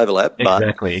 3-man overlap. But...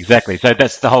 Exactly. So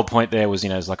that's the whole point there was,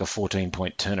 it's like a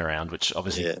 14-point turnaround, which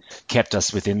obviously kept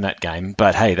us within that game.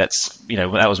 But hey, that's,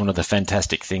 that was one of the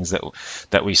fantastic things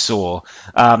that we saw.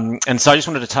 And so I just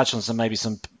wanted to touch on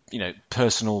some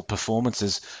personal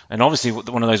performances. And obviously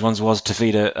one of those ones was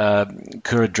Tevita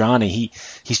Kuridrani.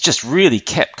 He's just really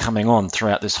kept coming on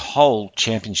throughout this whole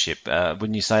championship.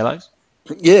 Wouldn't you say, Lowe's?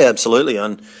 Yeah, absolutely.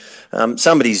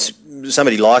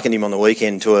 Somebody likened him on the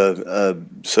weekend to a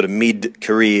sort of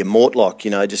mid-career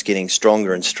Mortlock, just getting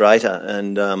stronger and straighter.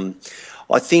 And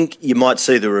I think you might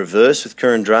see the reverse with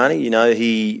Kuridrani.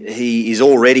 He is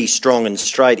already strong and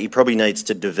straight. He probably needs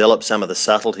to develop some of the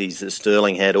subtleties that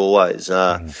Sterling had always.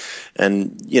 And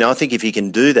I think if he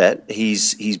can do that,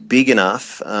 he's big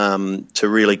enough to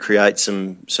really create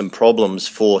some problems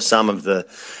for some of the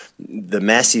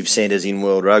massive centres in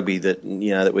world rugby that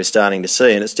we're starting to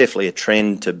see, and it's definitely a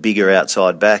trend to bigger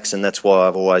outside backs, and that's why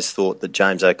I've always thought that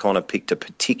James O'Connor picked a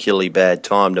particularly bad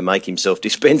time to make himself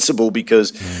dispensable,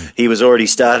 because he was already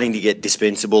starting to get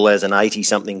dispensable as an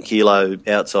 80-something kilo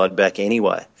outside back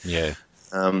anyway. Yeah.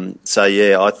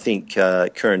 I think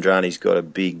Kuridrani's got a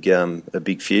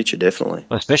big future, definitely.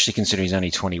 Well, especially considering he's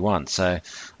only 21, so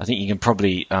I think you can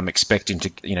probably expect him to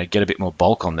get a bit more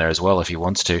bulk on there as well if he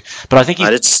wants to. But I think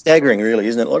it's staggering, really,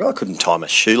 isn't it? Like, I couldn't tie my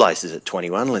shoelaces at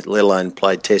 21, let alone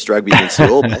play Test rugby against the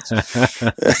All Blacks.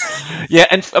 Yeah,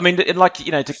 and I mean,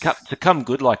 to come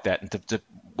good like that and to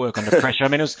work under pressure. I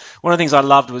mean, it was one of the things I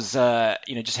loved was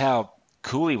just how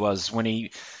cool he was when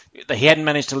he hadn't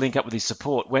managed to link up with his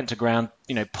support, went to ground,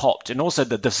 popped, and also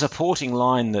the supporting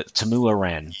line that Tamua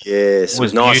ran. Yes,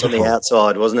 was nice beautiful. On the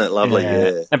outside, wasn't it? Lovely,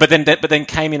 yeah. But then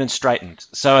came in and straightened.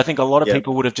 So I think a lot of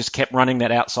people would have just kept running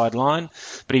that outside line,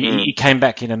 but he came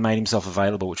back in and made himself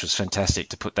available, which was fantastic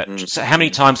to put that. So how many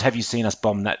times have you seen us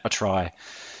bomb a try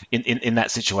in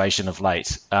that situation of late?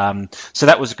 So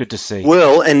that was good to see.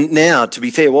 Well, and now, to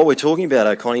be fair, what we're talking about,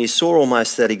 O'Connor, you saw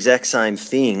almost that exact same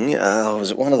thing.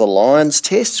 Was it one of the Lions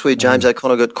tests where James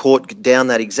O'Connor got caught down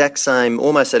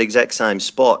almost that exact same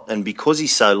spot, and because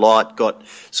he's so light, got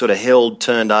sort of held,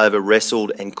 turned over,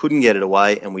 wrestled, and couldn't get it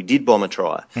away, and we did bomb a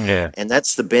try. Yeah. And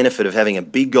that's the benefit of having a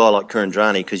big guy like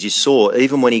Kuridrani, because you saw,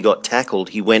 even when he got tackled,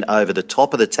 he went over the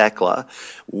top of the tackler,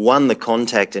 won the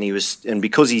contact, and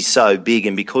because he's so big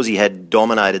and because he had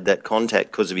dominated that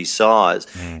contact because of his size,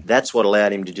 that's what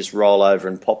allowed him to just roll over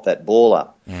and pop that ball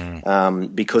up.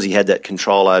 Because he had that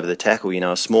control over the tackle.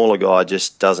 A smaller guy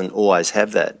just doesn't always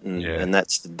have that, and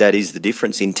that is the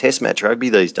difference in Test match rugby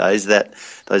these days. That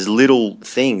those little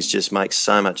things just make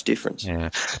so much difference. Yeah.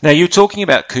 Now, you were talking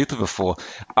about Cooper before.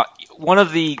 One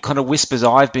of the kind of whispers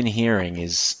I've been hearing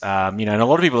is, and a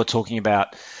lot of people are talking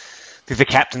about the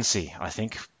captaincy. I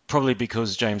think probably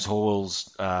because James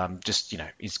Horwill's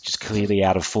is just clearly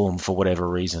out of form for whatever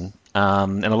reason.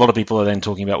 And a lot of people are then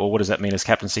talking about, well, what does that mean as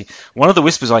captaincy? One of the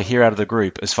whispers I hear out of the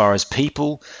group, as far as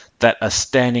people that are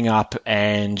standing up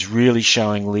and really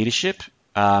showing leadership,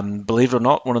 believe it or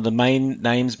not, one of the main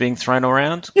names being thrown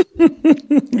around.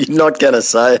 You're not going to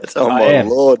say it. Oh, my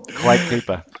Lord. Quade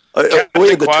Cooper. Are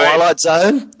we in the Twilight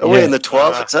Zone? Are we in the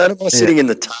Twilight Zone? Am I sitting in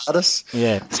the TARDIS?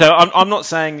 Yeah. So I'm not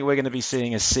saying we're going to be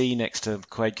seeing a C next to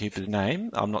Quade Cooper's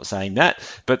name. I'm not saying that.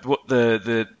 But what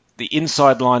the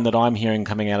inside line that I'm hearing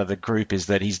coming out of the group is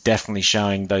that he's definitely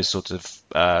showing those sorts of,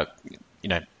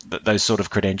 those sort of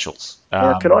credentials.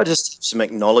 Could I just have some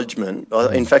acknowledgement?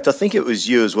 In fact, I think it was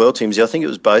you as well, Timsy. I think it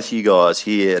was both you guys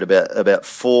here at about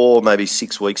 4, maybe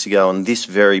 6 weeks ago on this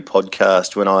very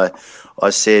podcast when I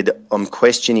said I'm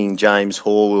questioning James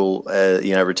Horwill,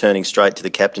 returning straight to the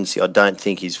captaincy. I don't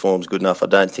think his form's good enough. I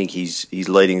don't think he's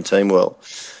leading the team well.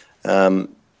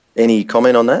 Any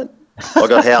comment on that? I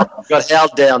got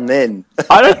howled down then.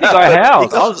 I don't think I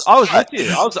howled. I was with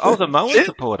you. I was a Moen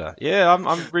supporter. Yeah,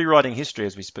 I'm rewriting history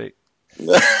as we speak.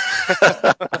 Yeah,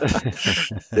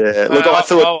 look, I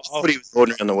thought he was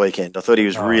ordinary on the weekend. I thought he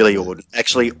was really ordinary.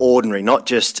 Actually ordinary, not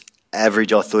just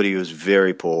average. I thought he was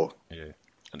very poor. Yeah.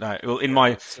 No, well,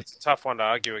 it's a tough one to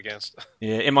argue against.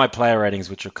 Yeah, in my player ratings,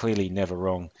 which are clearly never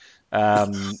wrong,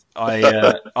 I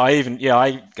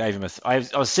gave him I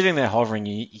was sitting there hovering.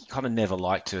 You kind of never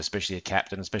like to, especially a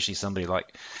captain, especially somebody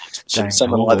like James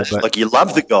someone Hall, like that. Like, you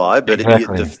love the guy, but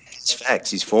exactly. It's facts.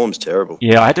 His form's terrible.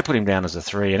 Yeah, I had to put him down as a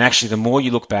 3. And actually, the more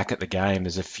you look back at the game,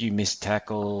 there's a few missed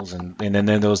tackles, and then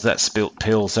there was that spilt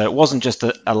pill. So it wasn't just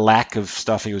a lack of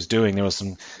stuff he was doing. There were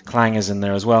some clangers in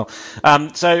there as well.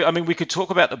 So, I mean, we could talk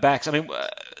about the backs. I mean,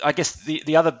 I guess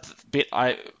the other bit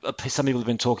some people have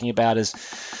been talking about is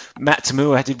Matt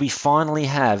To'omua. Did we finally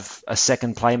have a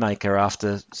second playmaker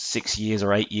after 6 years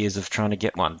or 8 years of trying to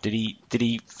get one? Did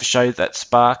he show that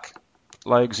spark,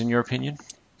 Logs, in your opinion?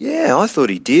 Yeah, I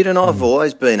thought he did, and I've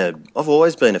always been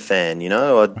a fan. You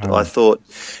know, I thought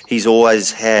he's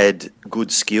always had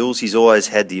good skills. He's always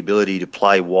had the ability to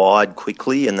play wide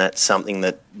quickly, and that's something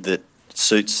that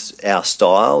suits our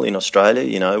style in Australia.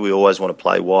 You know, we always want to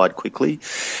play wide quickly.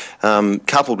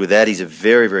 Coupled with that, he's a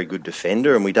very, very good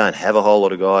defender, and we don't have a whole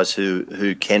lot of guys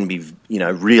who can be, you know,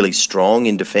 really strong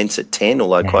in defence at 10.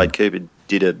 Although Quade Cooper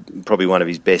did probably one of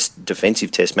his best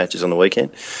defensive test matches on the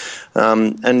weekend.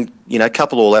 And, you know,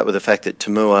 couple all that with the fact that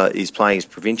To'omua is playing his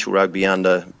provincial rugby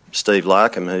under Steve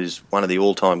Larkham, who's one of the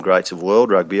all-time greats of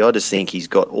world rugby. I just think he's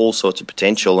got all sorts of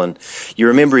potential. And you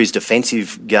remember his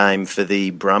defensive game for the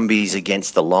Brumbies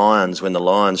against the Lions when the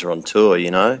Lions are on tour,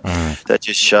 you know? That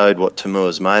just showed what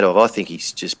To'omua's made of. I think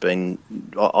he's just been...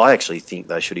 I actually think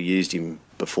they should have used him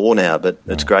before now, but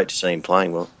it's great to see him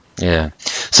playing well. Yeah.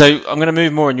 So I'm going to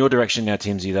move more in your direction now,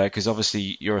 Timsy, though, because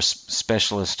obviously you're a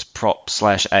specialist prop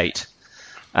 /8.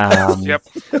 Yep.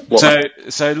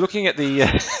 So looking at the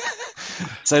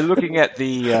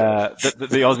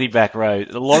the Aussie back row,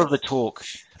 a lot of the talk,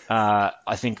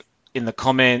 I think, in the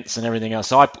comments and everything else.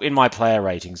 So in my player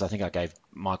ratings, I think I gave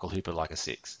Michael Hooper like a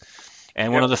 6.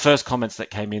 And one of the first comments that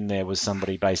came in there was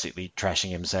somebody basically trashing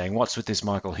him, saying, "What's with this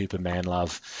Michael Hooper man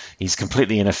love? He's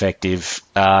completely ineffective.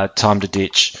 Time to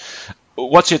ditch."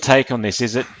 What's your take on this?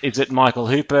 Is it Michael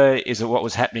Hooper? Is it what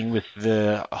was happening with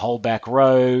the whole back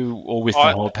row or with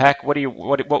the whole pack? What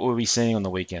were we seeing on the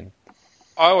weekend?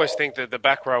 I always think that the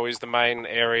back row is the main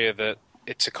area that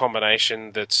it's a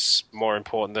combination that's more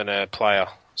important than a player.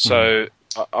 So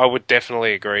I would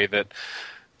definitely agree that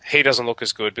he doesn't look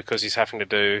as good because he's having to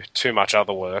do too much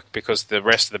other work because the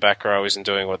rest of the back row isn't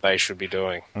doing what they should be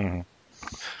doing.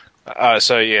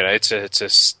 So, yeah, it's a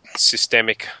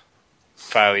systemic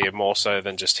failure more so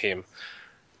than just him.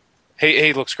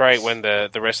 He looks great when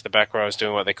the rest of the back row is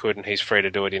doing what they could and he's free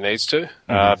to do what he needs to.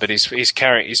 But he's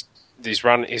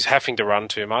having to run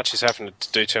too much. He's having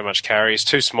to do too much carry. He's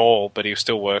too small, but he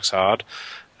still works hard.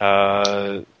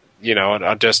 You know,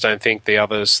 I just don't think the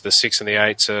others, the 6 and the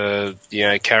 8s, are, you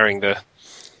know,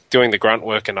 doing the grunt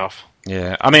work enough.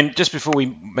 Yeah, I mean, just before we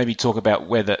maybe talk about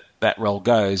where that role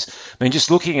goes, I mean,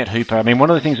 just looking at Hooper, I mean, one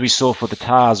of the things we saw for the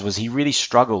Tars was he really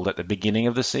struggled at the beginning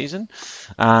of the season,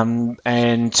 and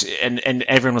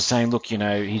everyone was saying, look, you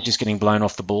know, he's just getting blown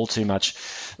off the ball too much.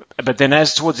 But then,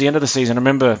 as towards the end of the season, I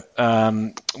remember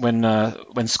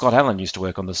when Scott Allen used to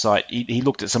work on the site, he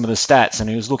looked at some of the stats and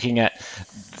he was looking at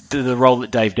the role that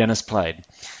Dave Dennis played,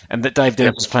 and that Dave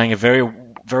Dennis was playing a very,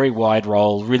 very wide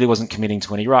role, really wasn't committing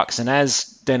to any rucks. And as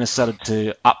Dennis started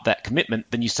to up that commitment,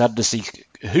 then you started to see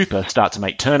Hooper start to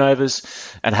make turnovers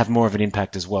and have more of an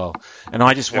impact as well. And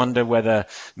I just wonder whether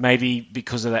maybe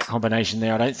because of that combination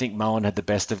there, I don't think Moen had the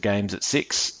best of games at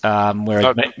 6.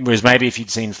 Whereas maybe if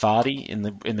you'd seen Fardy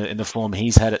in the form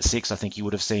he's had at 6, I think you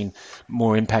would have seen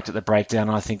more impact at the breakdown.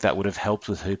 And I think that would have helped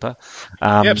with Hooper.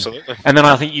 Absolutely. And then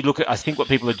I think what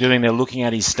people are doing, they're looking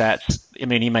at his stats. I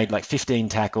mean, he made like 15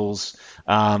 tackles,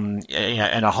 and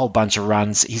a whole bunch of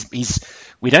runs.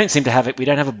 We don't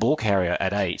have a ball carrier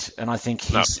at 8, and I think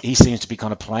he seems to be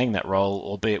kind of playing that role,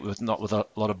 albeit not with a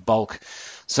lot of bulk.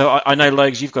 So I know,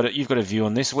 Logs, you've got a view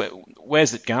on this.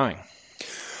 Where's it going?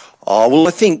 Oh, well,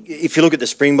 I think if you look at the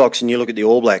Springboks and you look at the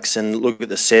All Blacks and look at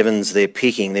the 7s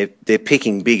they're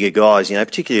picking bigger guys, you know,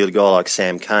 particularly a guy like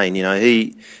Sam Cane. You know,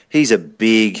 he's a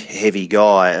big, heavy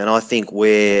guy, and I think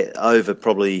we're over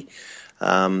probably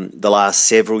the last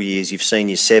several years, you've seen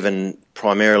your 7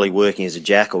 primarily working as a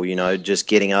jackal, you know, just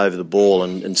getting over the ball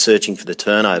and searching for the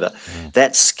turnover.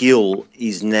 That skill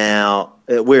is now,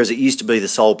 whereas it used to be the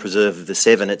sole preserve of the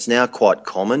 7, it's now quite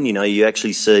common. You know, you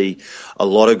actually see a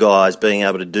lot of guys being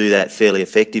able to do that fairly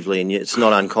effectively, and it's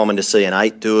not uncommon to see an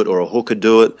 8 do it or a hooker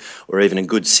do it or even a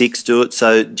good 6 do it.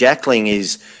 So jackling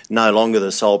is no longer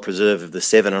the sole preserve of the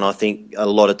 7, and I think a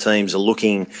lot of teams are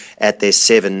looking at their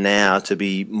 7 now to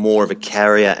be more of a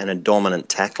carrier and a dominant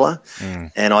tackler,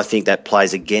 and I think that that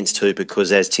plays against Hooper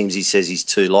because, as Timsy says, he's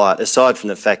too light. Aside from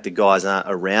the fact the guys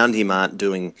around him aren't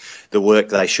doing the work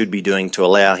they should be doing to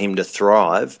allow him to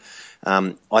thrive,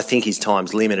 I think his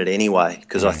time's limited anyway,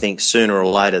 because I think sooner or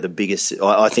later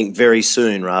I think very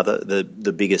soon rather,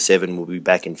 the bigger seven will be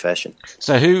back in fashion.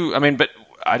 So but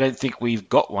I don't think we've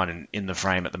got one in the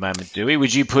frame at the moment, do we?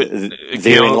 Would you put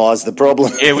therein lies the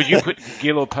problem. Yeah, would you put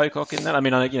Gill or Pocock in that? I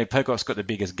mean, Pocock's got the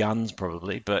biggest guns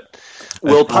probably, but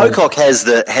Pocock has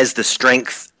the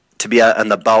strength to be and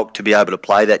the bulk to be able to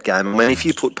play that game. I mean, if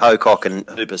you put Pocock and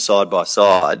Hooper side by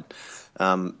side,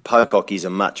 Pocock is a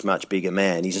much, much bigger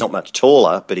man. He's not much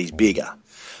taller, but he's bigger.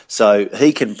 So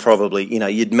he can probably,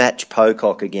 you'd match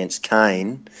Pocock against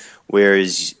Kane,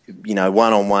 whereas,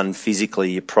 one-on-one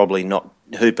physically, you're probably not.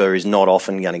 Hooper is not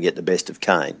often going to get the best of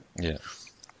Kane. Yeah.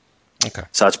 Okay.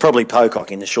 So it's probably Pocock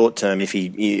in the short term in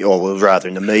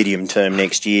the medium term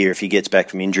next year if he gets back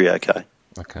from injury okay.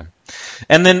 Okay.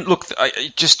 And then, look,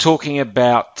 just talking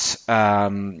about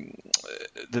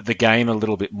the game a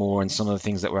little bit more and some of the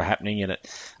things that were happening in it.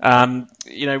 I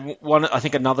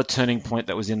think another turning point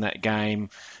that was in that game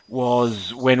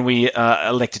was when we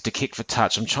elected to kick for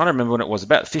touch. I'm trying to remember when it was,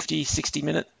 about 50, 60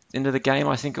 minutes into the game,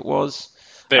 I think it was.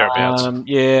 Thereabouts.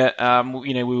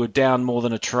 We were down more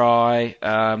than a try.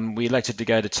 We elected to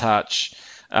go to touch.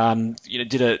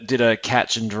 Did a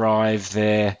catch and drive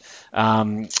there,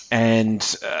 and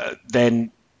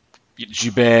then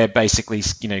Joubert basically,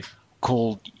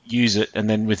 called use it, and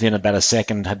then within about a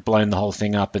second had blown the whole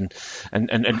thing up and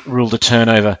ruled a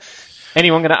turnover.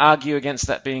 Anyone going to argue against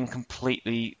that being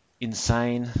completely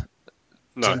insane?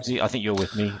 No. Timsy, I think you're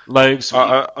with me. Logs?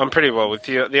 I'm pretty well with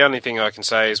you. The only thing I can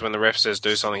say is when the ref says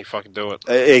do something, you fucking do it.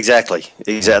 Exactly.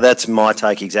 That's my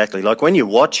take exactly. Like when you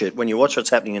watch what's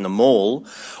happening in the mall,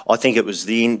 I think it was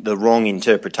the wrong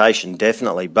interpretation,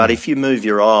 definitely. But if you move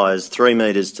your eyes 3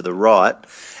 metres to the right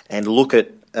and look at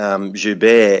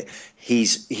Joubert,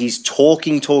 he's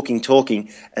talking,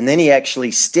 and then he actually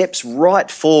steps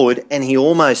right forward and he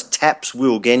almost taps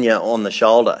Will Genia on the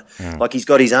shoulder. Like he's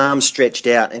got his arms stretched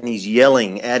out and he's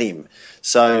yelling at him.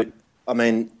 So, I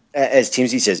mean, as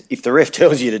Timsy says, if the ref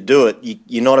tells you to do it,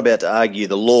 you're not about to argue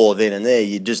the law then and there.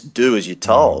 You just do as you're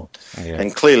told. Yeah.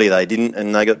 And clearly they didn't,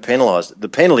 and they got penalised. The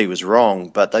penalty was wrong,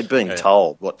 but they'd been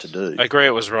told what to do. I agree it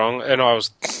was wrong, and I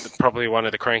was probably one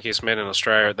of the crankiest men in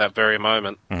Australia at that very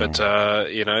moment. But,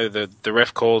 the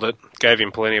ref called it, gave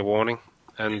him plenty of warning,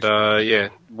 and,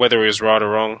 whether he was right or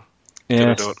wrong,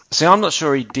 didn't do it. See, I'm not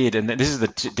sure he did, and this is the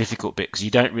difficult bit, because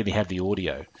you don't really have the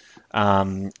audio.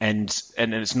 And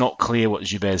it's not clear what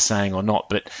Joubert's saying or not,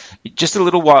 but just a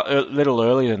little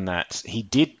earlier than that, he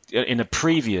did in a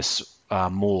previous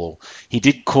maul. He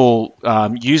did call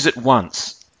use it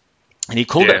once, and he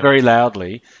called it very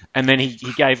loudly, and then he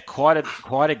gave quite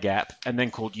a gap, and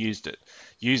then called use it.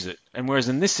 And whereas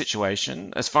in this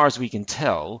situation, as far as we can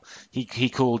tell, he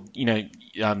called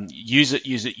use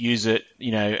it,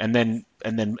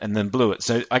 and then blew it.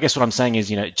 So I guess what I'm saying is,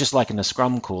 just like in the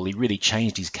scrum call, he really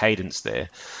changed his cadence there.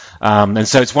 And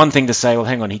so it's one thing to say, well,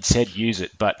 hang on, he'd said use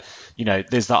it, but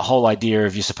there's that whole idea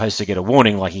of you're supposed to get a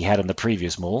warning like he had in the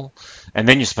previous maul, and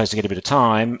then you're supposed to get a bit of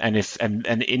time, and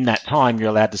in that time you're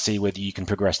allowed to see whether you can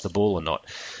progress the ball or not.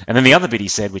 And then the other bit he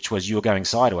said, which was you were going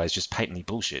sideways, just patently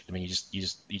bullshit. I mean,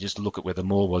 you just look at where the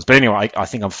maul was. But anyway, I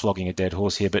think I'm flogging a dead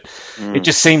horse here, but it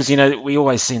just seems, we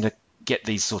always seem to get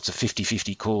these sorts of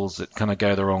 50-50 calls that kind of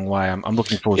go the wrong way. I'm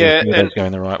looking forward to those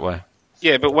going the right way.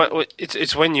 Yeah, but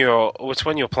it's when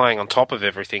you're playing on top of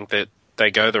everything that they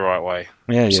go the right way.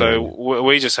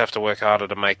 We just have to work harder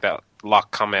to make that luck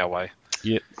come our way.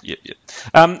 Yeah.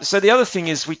 So the other thing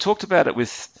is, we talked about it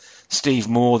with Steve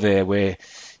Moore there, where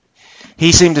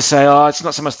he seemed to say, it's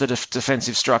not so much the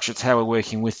defensive structure, it's how we're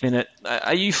working within it.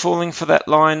 Are you falling for that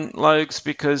line, Logs?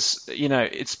 Because,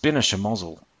 it's been a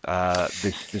schmozzle,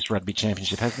 this rugby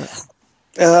championship, hasn't it?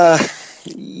 I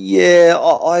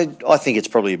think it's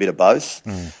probably a bit of both.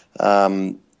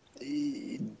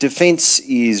 Defence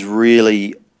is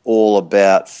really all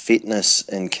about fitness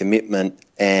and commitment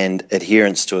and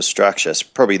adherence to a structure. It's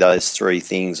probably those three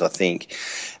things, I think.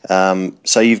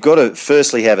 So you've got to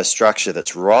firstly have a structure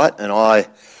that's right, and I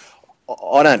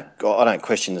don't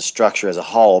question the structure as a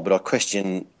whole, but I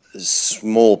question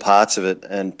small parts of it,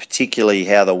 and particularly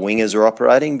how the wingers are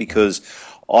operating, because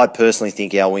I personally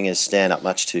think our wingers stand up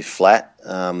much too flat,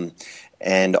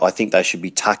 and I think they should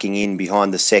be tucking in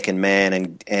behind the second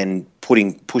man and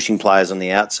pushing players on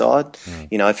the outside.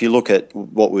 If you look at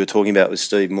what we were talking about with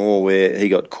Steve Moore, where he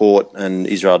got caught and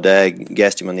Israel Dagg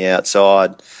gassed him on the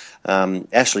outside,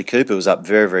 Ashley Cooper was up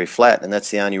very, very flat, and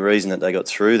that's the only reason that they got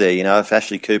through there. If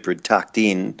Ashley Cooper had tucked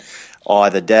in,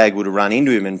 either Dag would have run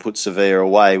into him and put Sevilla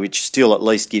away, which still at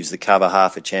least gives the cover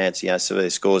half a chance. Sevilla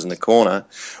scores in the corner,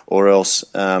 or else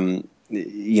might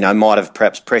have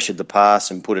perhaps pressured the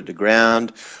pass and put it to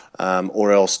ground.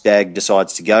 Or else Dag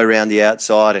decides to go around the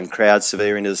outside and crowd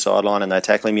Sevilla into the sideline and they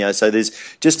tackle him. So there's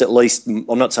just at least,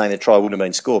 I'm not saying the try wouldn't have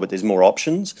been scored, but there's more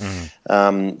options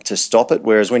to stop it.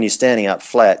 Whereas when you're standing up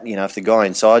flat, if the guy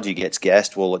inside you gets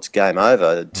gassed, well, it's game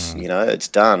over. It's it's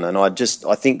done. And I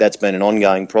think that's been an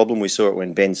ongoing problem. We saw it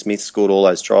when Ben Smith scored all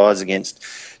those tries against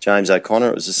James O'Connor.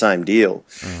 It was the same deal.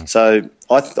 So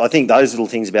I think those little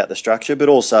things about the structure, but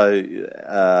also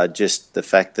just the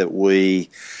fact that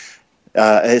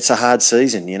it's a hard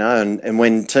season, and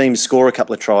when teams score a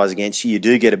couple of tries against you, you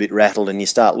do get a bit rattled and you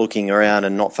start looking around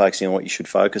and not focusing on what you should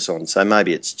focus on. So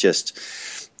maybe it's just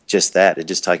that. It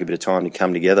just take a bit of time to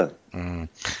come together. All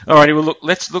righty, well, look,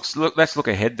 let's look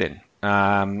ahead then.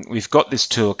 We've got this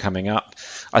tour coming up.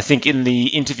 I think in the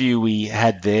interview we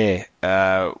had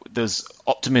there's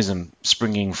optimism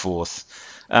springing forth.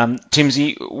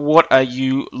 Timsy, what are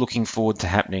you looking forward to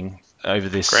happening over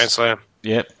this? Grand Slam.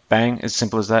 Yep, bang, as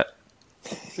simple as that.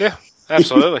 Yeah,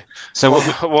 absolutely. So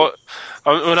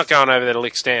we're not going over there to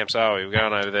lick stamps, are we? We're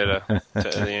going over there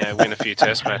to win a few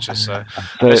test matches. So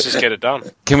let's just get it done.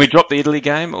 Can we drop the Italy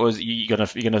game, or are you gonna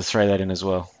throw that in as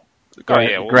well?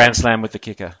 Grand Slam with the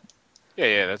kicker.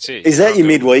 Yeah, that's it. Is that your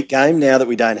midweek game now that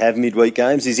we don't have midweek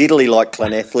games? Is Italy like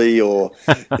Llanelli or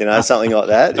something like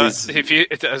that? No,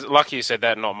 lucky you said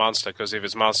that, not Munster, because if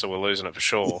it's Munster, we're losing it for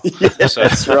sure.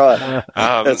 That's right.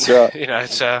 That's right.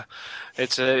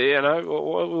 It's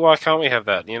why can't we have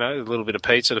that? A little bit of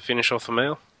pizza to finish off the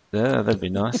meal. Yeah, that'd be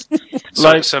nice.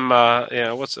 What's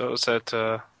that? What's that?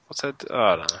 Oh,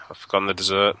 I don't know. I've forgotten the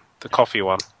dessert. The coffee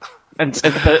one. And you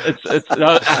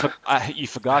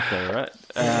forgot though, right?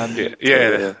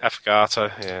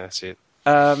 Affogato. Yeah, that's it.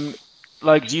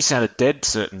 You sounded dead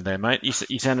certain there, mate.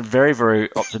 You sounded very, very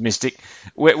optimistic.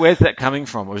 Where's that coming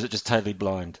from, or is it just totally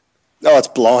blind? Oh, it's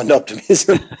blind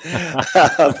optimism.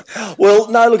 Well,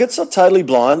 no, look, it's not totally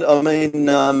blind. I mean,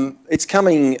 it's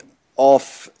coming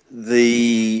off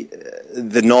the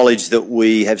knowledge that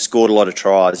we have scored a lot of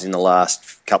tries in the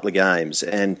last couple of games,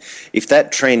 and if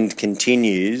that trend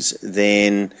continues,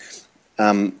 then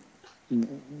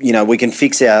we can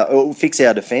fix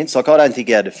our defence. Like, I don't think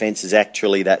our defence is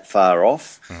actually that far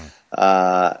off,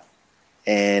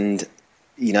 and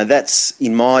that's,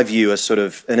 in my view, a sort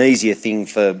of an easier thing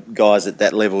for guys at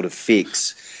that level to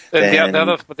fix than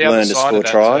learn to score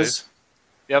tries.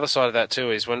 The other side of that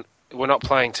too is when we're not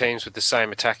playing teams with the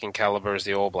same attacking calibre as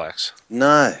the All Blacks.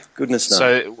 No, goodness no.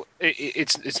 So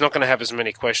it's not going to have as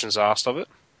many questions asked of it.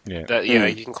 Yeah. That,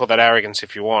 you can call that arrogance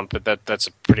if you want, but that's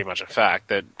pretty much a fact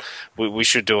that we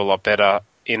should do a lot better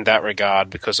in that regard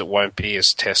because it won't be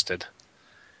as tested.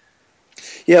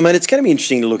 Yeah, I mean, it's going to be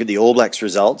interesting to look at the All Blacks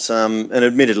results, and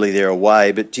admittedly they're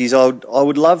away, but geez, I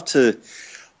would love to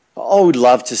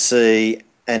see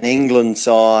an England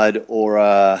side or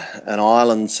an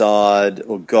Ireland side,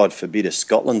 or God forbid a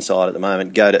Scotland side at the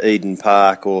moment, go to Eden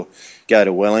Park or go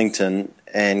to Wellington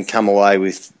and come away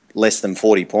with less than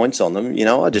 40 points on them.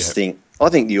 I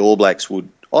think the All Blacks would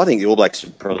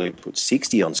probably put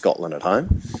 60 on Scotland at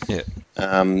home. Yeah.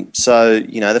 So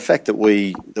the fact that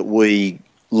we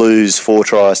lose 4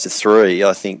 tries to 3,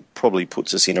 I think probably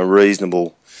puts us in a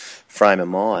reasonable frame of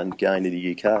mind going to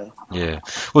the UK. Yeah.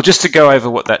 Well, just to go over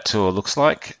what that tour looks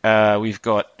like, we've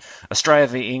got Australia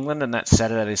v England, and that's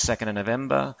Saturday the 2nd of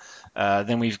November.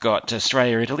 Then we've got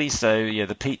Australia-Italy, so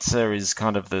the pizza is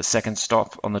kind of the second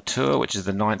stop on the tour, which is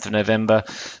the 9th of November.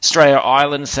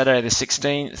 Australia-Ireland, Saturday the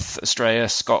 16th.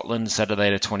 Australia-Scotland,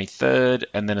 Saturday the 23rd.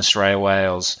 And then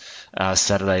Australia-Wales,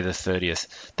 Saturday the 30th.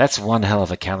 That's one hell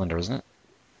of a calendar, isn't it?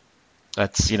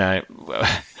 That's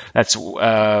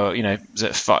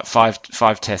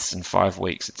five tests in 5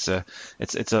 weeks. It's a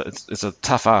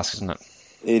tough ask, isn't it?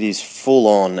 It is full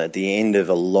on at the end of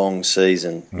a long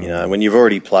season. When you've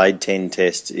already played 10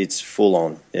 tests, it's full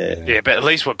on. Yeah, but at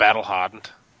least we're battle hardened.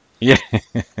 Yeah,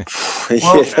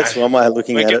 that's one way of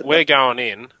looking at it. We're going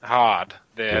in hard.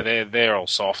 They're all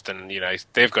soft, and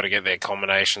they've got to get their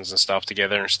combinations and stuff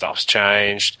together, and stuff's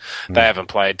changed. They haven't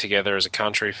played together as a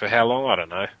country for how long? I don't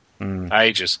know.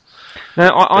 Ages.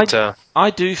 Now, I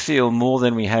do feel more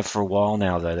than we have for a while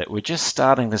now, though, that we're just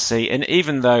starting to see, and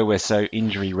even though we're so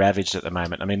injury ravaged at the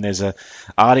moment, I mean, there's an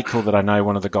article that I know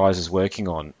one of the guys is working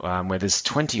on where there's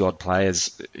 20 odd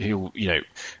players who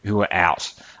are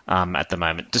out at the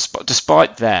moment.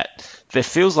 Despite that, there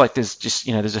feels like there's just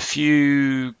there's a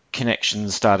few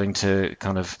connections starting to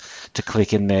kind of to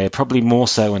click in there. Probably more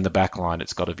so in the back line,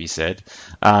 it's got to be said.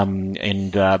 And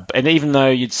even though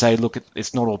you'd say, look,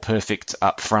 it's not all perfect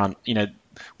up front, you know,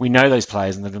 we know those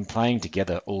players and they've been playing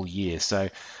together all year. So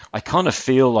I kind of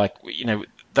feel like, you know,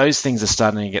 those things are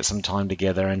starting to get some time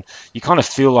together, and you kind of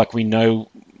feel like we know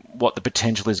what the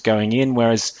potential is going in,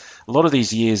 whereas a lot of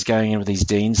these years going in with these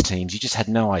Deans teams, you just had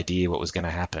no idea what was going to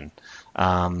happen.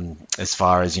 As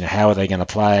far as, you know, how are they going to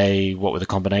play, what were the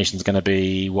combinations going to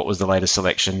be, what was the latest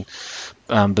selection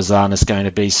bizarreness going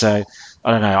to be. So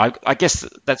I don't know, I guess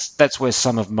that's where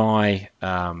some of my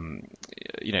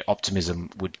you know, optimism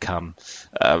would come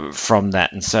from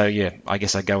that. And so yeah, I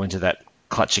guess I go into that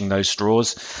clutching those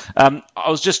straws. I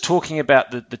was just talking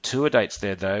about the tour dates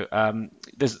there, though.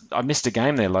 I missed a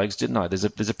game there, Logs, didn't I? There's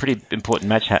a pretty important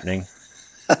match happening.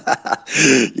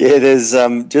 Yeah, there's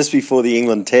just before the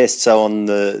England test, so on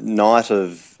the night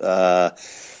of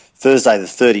Thursday the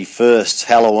 31st,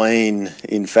 Halloween,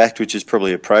 in fact, which is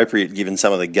probably appropriate given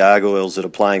some of the gargoyles that are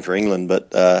playing for England,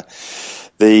 but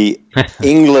the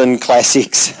England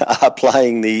Classics are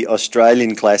playing the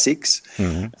Australian Classics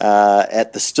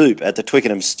at the Stoop, at the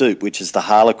Twickenham Stoop, which is the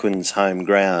Harlequins' home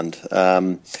ground,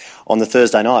 on the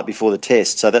Thursday night before the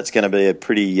test. So that's going to be a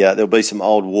pretty... there'll be some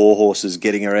old war horses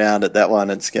getting around at that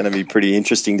one. It's going to be pretty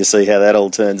interesting to see how that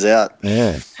all turns out.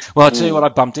 Yeah. Well, I'll tell you what, I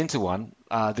bumped into one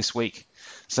this week.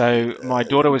 So my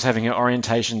daughter was having her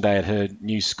orientation day at her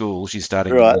new school. She's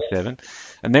starting in year 7.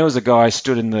 And there was a guy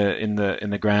stood in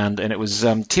the ground, and it was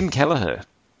Tim Kelleher.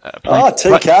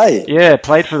 TK.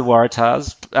 Played for the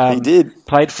Waratahs. He did.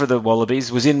 Played for the Wallabies.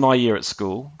 Was in my year at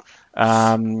school,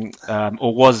 or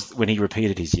was when he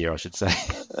repeated his year, I should say.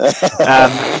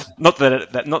 Not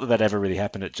that ever really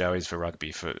happened at Joey's for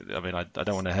rugby. I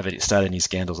don't want to start any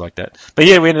scandals like that. But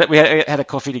yeah, we had a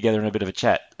coffee together and a bit of a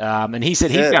chat. And he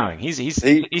said he's going.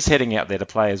 He's heading out there to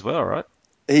play as well, right?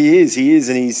 He is,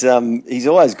 and he's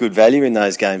always good value in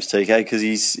those games, TK, because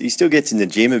he still gets in the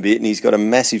gym a bit, and he's got a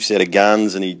massive set of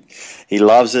guns, and he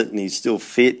loves it, and he's still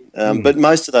fit. But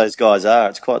most of those guys are.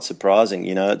 It's quite surprising,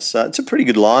 you know. It's a pretty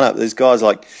good lineup. There's guys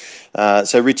like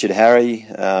Richard Harry,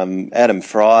 Adam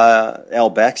Fryer, Al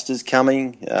Baxter's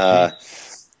coming.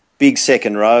 Big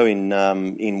second row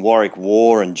in Warwick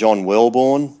War and John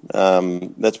Wellborn.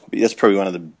 That's probably one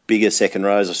of the biggest second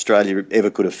rows Australia ever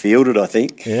could have fielded, I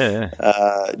think. Yeah.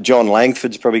 John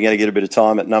Langford's probably going to get a bit of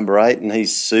time at number 8, and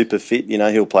he's super fit. You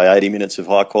know, he'll play 80 minutes of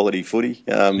high quality footy.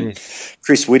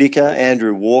 Chris Whittaker,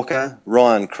 Andrew Walker,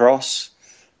 Ryan Cross.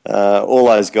 All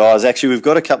those guys. Actually, we've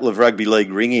got a couple of rugby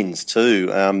league ring-ins too.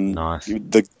 Nice.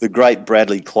 The great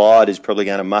Bradley Clyde is probably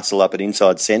going to muscle up at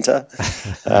inside centre.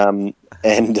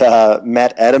 And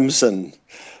Matt Adamson,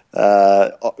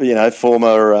 former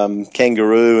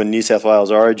Kangaroo and New South Wales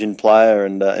Origin player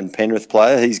and Penrith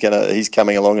player, he's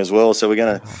coming along as well. So we're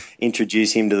going to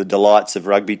introduce him to the delights of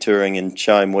rugby touring and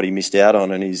show him what he missed out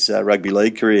on in his rugby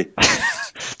league career.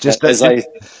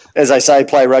 As they say,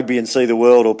 play rugby and see the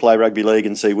world, or play rugby league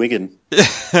and see Wigan.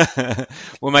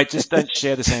 Well, mate, just don't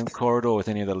share the same corridor with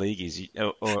any of the leagueies,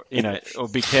 or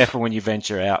be careful when you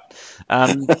venture out. Who are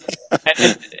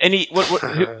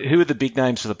the big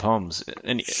names for the Poms?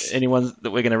 Anyone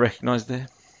that we're going to recognise there?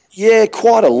 Yeah,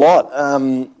 quite a lot.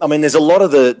 There's a lot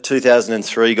of the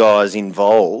 2003 guys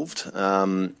involved.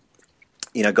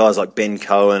 Guys like Ben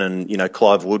Cohen and,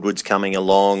 Clive Woodward's coming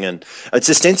along. And it's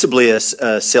ostensibly a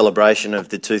celebration of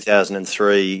the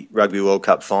 2003 Rugby World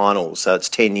Cup final. So it's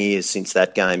 10 years since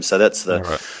that game. So that's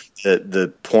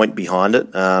the point behind it.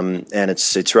 And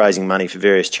it's raising money for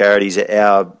various charities.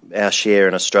 Our share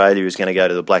in Australia is going to go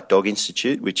to the Black Dog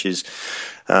Institute, which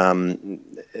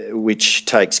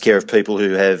takes care of people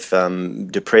who have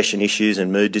depression issues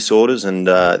and mood disorders, and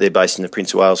they're based in the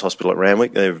Prince of Wales Hospital at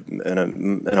Randwick. They're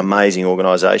an amazing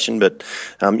organisation, but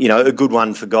a good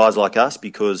one for guys like us,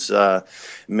 because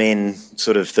men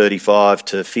sort of 35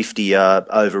 to 50 are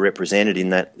overrepresented in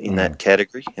that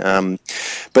category. So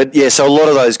a lot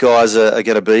of those guys are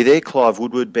going to be there. Clive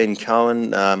Woodward, Ben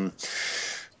Cohen.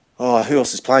 Who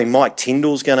else is playing? Mike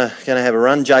Tyndall's going to have a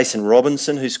run. Jason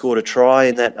Robinson, who scored a try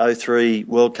in that 2003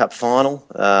 World Cup final,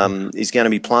 is going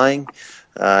to be playing.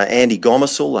 Andy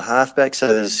Gomersall, the halfback. So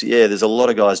there's a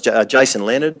lot of guys. Jason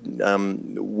Leonard,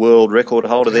 world record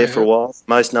holder there for a while,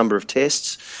 most number of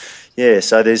tests. Yeah,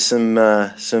 so there's some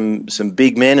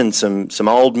big men and some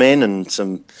old men and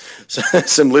some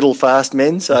little fast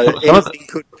men. So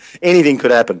anything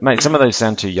could happen. Mate, some of those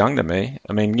sound too young to me.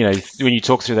 I mean, when you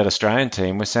talk through that Australian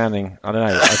team, we're sounding, I don't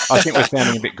know, I think we're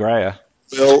sounding a bit greyer.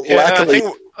 Well, yeah, luckily,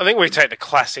 I think we take the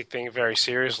classic thing very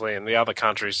seriously, and the other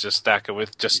countries just stack it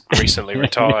with just recently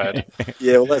retired.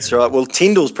 Yeah, well, that's right. Well,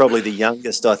 Tyndall's probably the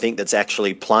youngest, I think, that's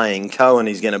actually playing. Cohen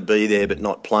is going to be there but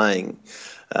not playing.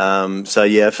 So,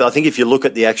 yeah, I think if you look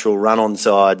at the actual run-on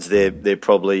sides, they're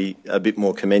probably a bit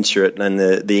more commensurate, and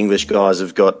the English guys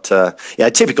have got, a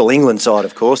typical England side,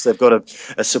 of course. They've got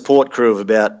a support crew of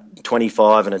about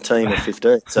 25 and a team of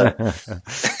 15. So,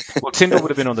 well, Tyndall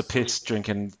would have been on the piss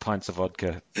drinking pints of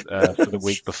vodka for the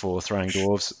week before throwing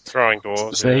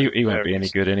dwarves. So he won't be any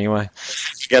good anyway.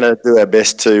 We're going to do our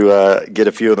best to get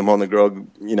a few of them on the grog,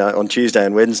 on Tuesday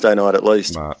and Wednesday night at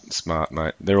least. Smart,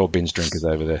 mate. They're all binge drinkers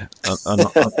over there.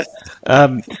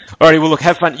 Alrighty, well, look,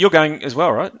 have fun. You're going as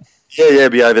well, right? Yeah,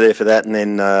 be over there for that, and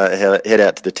then head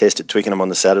out to the test at Twickenham on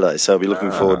the Saturday. So I'll be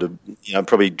looking forward to,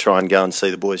 probably try and go and see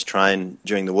the boys train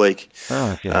during the week.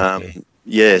 Oh, okay.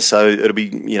 Yeah, so it'll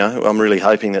be, I'm really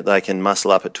hoping that they can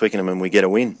muscle up at Twickenham and we get a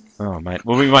win. Oh, mate.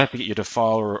 Well, we might have to get you to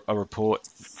file a report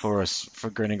for us for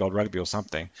Green and Gold Rugby or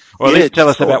something, or at least tell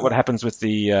us about what happens with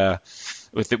the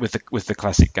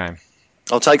classic game.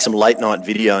 I'll take some late night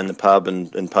video in the pub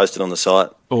and post it on the site.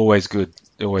 Always good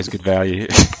value.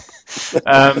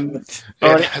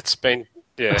 It's been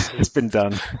it's been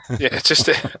done. Yeah, just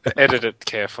edit it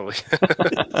carefully.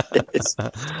 Yes.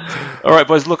 All right,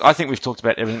 boys. Look, I think we've talked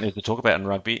about everything there's to talk about in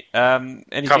rugby. Covered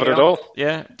else? it all.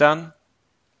 Yeah, done.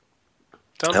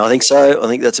 I think so. I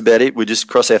think that's about it. We just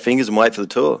cross our fingers and wait for the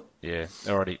tour. Yeah.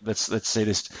 Alrighty. Let's see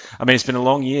this. I mean, it's been a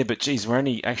long year, but geez, we're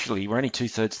only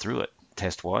 2/3 through it.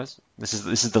 Test-wise, this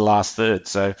is the last third,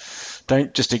 so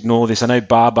don't just ignore this. I know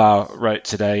Barbar wrote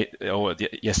today or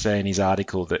yesterday in his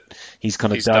article that he's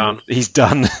kind of done. He's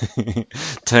done.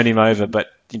 Turn him over, but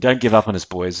don't give up on us,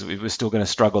 boys. We're still going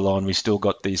to struggle on. We've still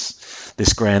got this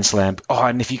Grand Slam. Oh,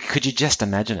 and could you just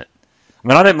imagine it? I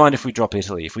mean, I don't mind if we drop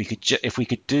Italy. If we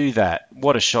could do that,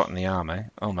 what a shot in the arm, eh?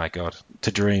 Oh my God,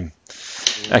 to dream.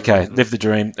 Okay, live the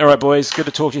dream. All right, boys, good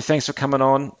to talk to you. Thanks for coming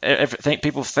on.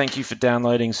 Thank you for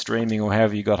downloading, streaming, or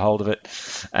however you got hold of it.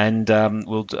 And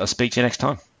we'll speak to you next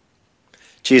time.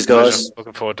 Cheers, guys.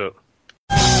 Looking forward to it.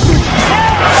 7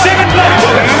 blocks.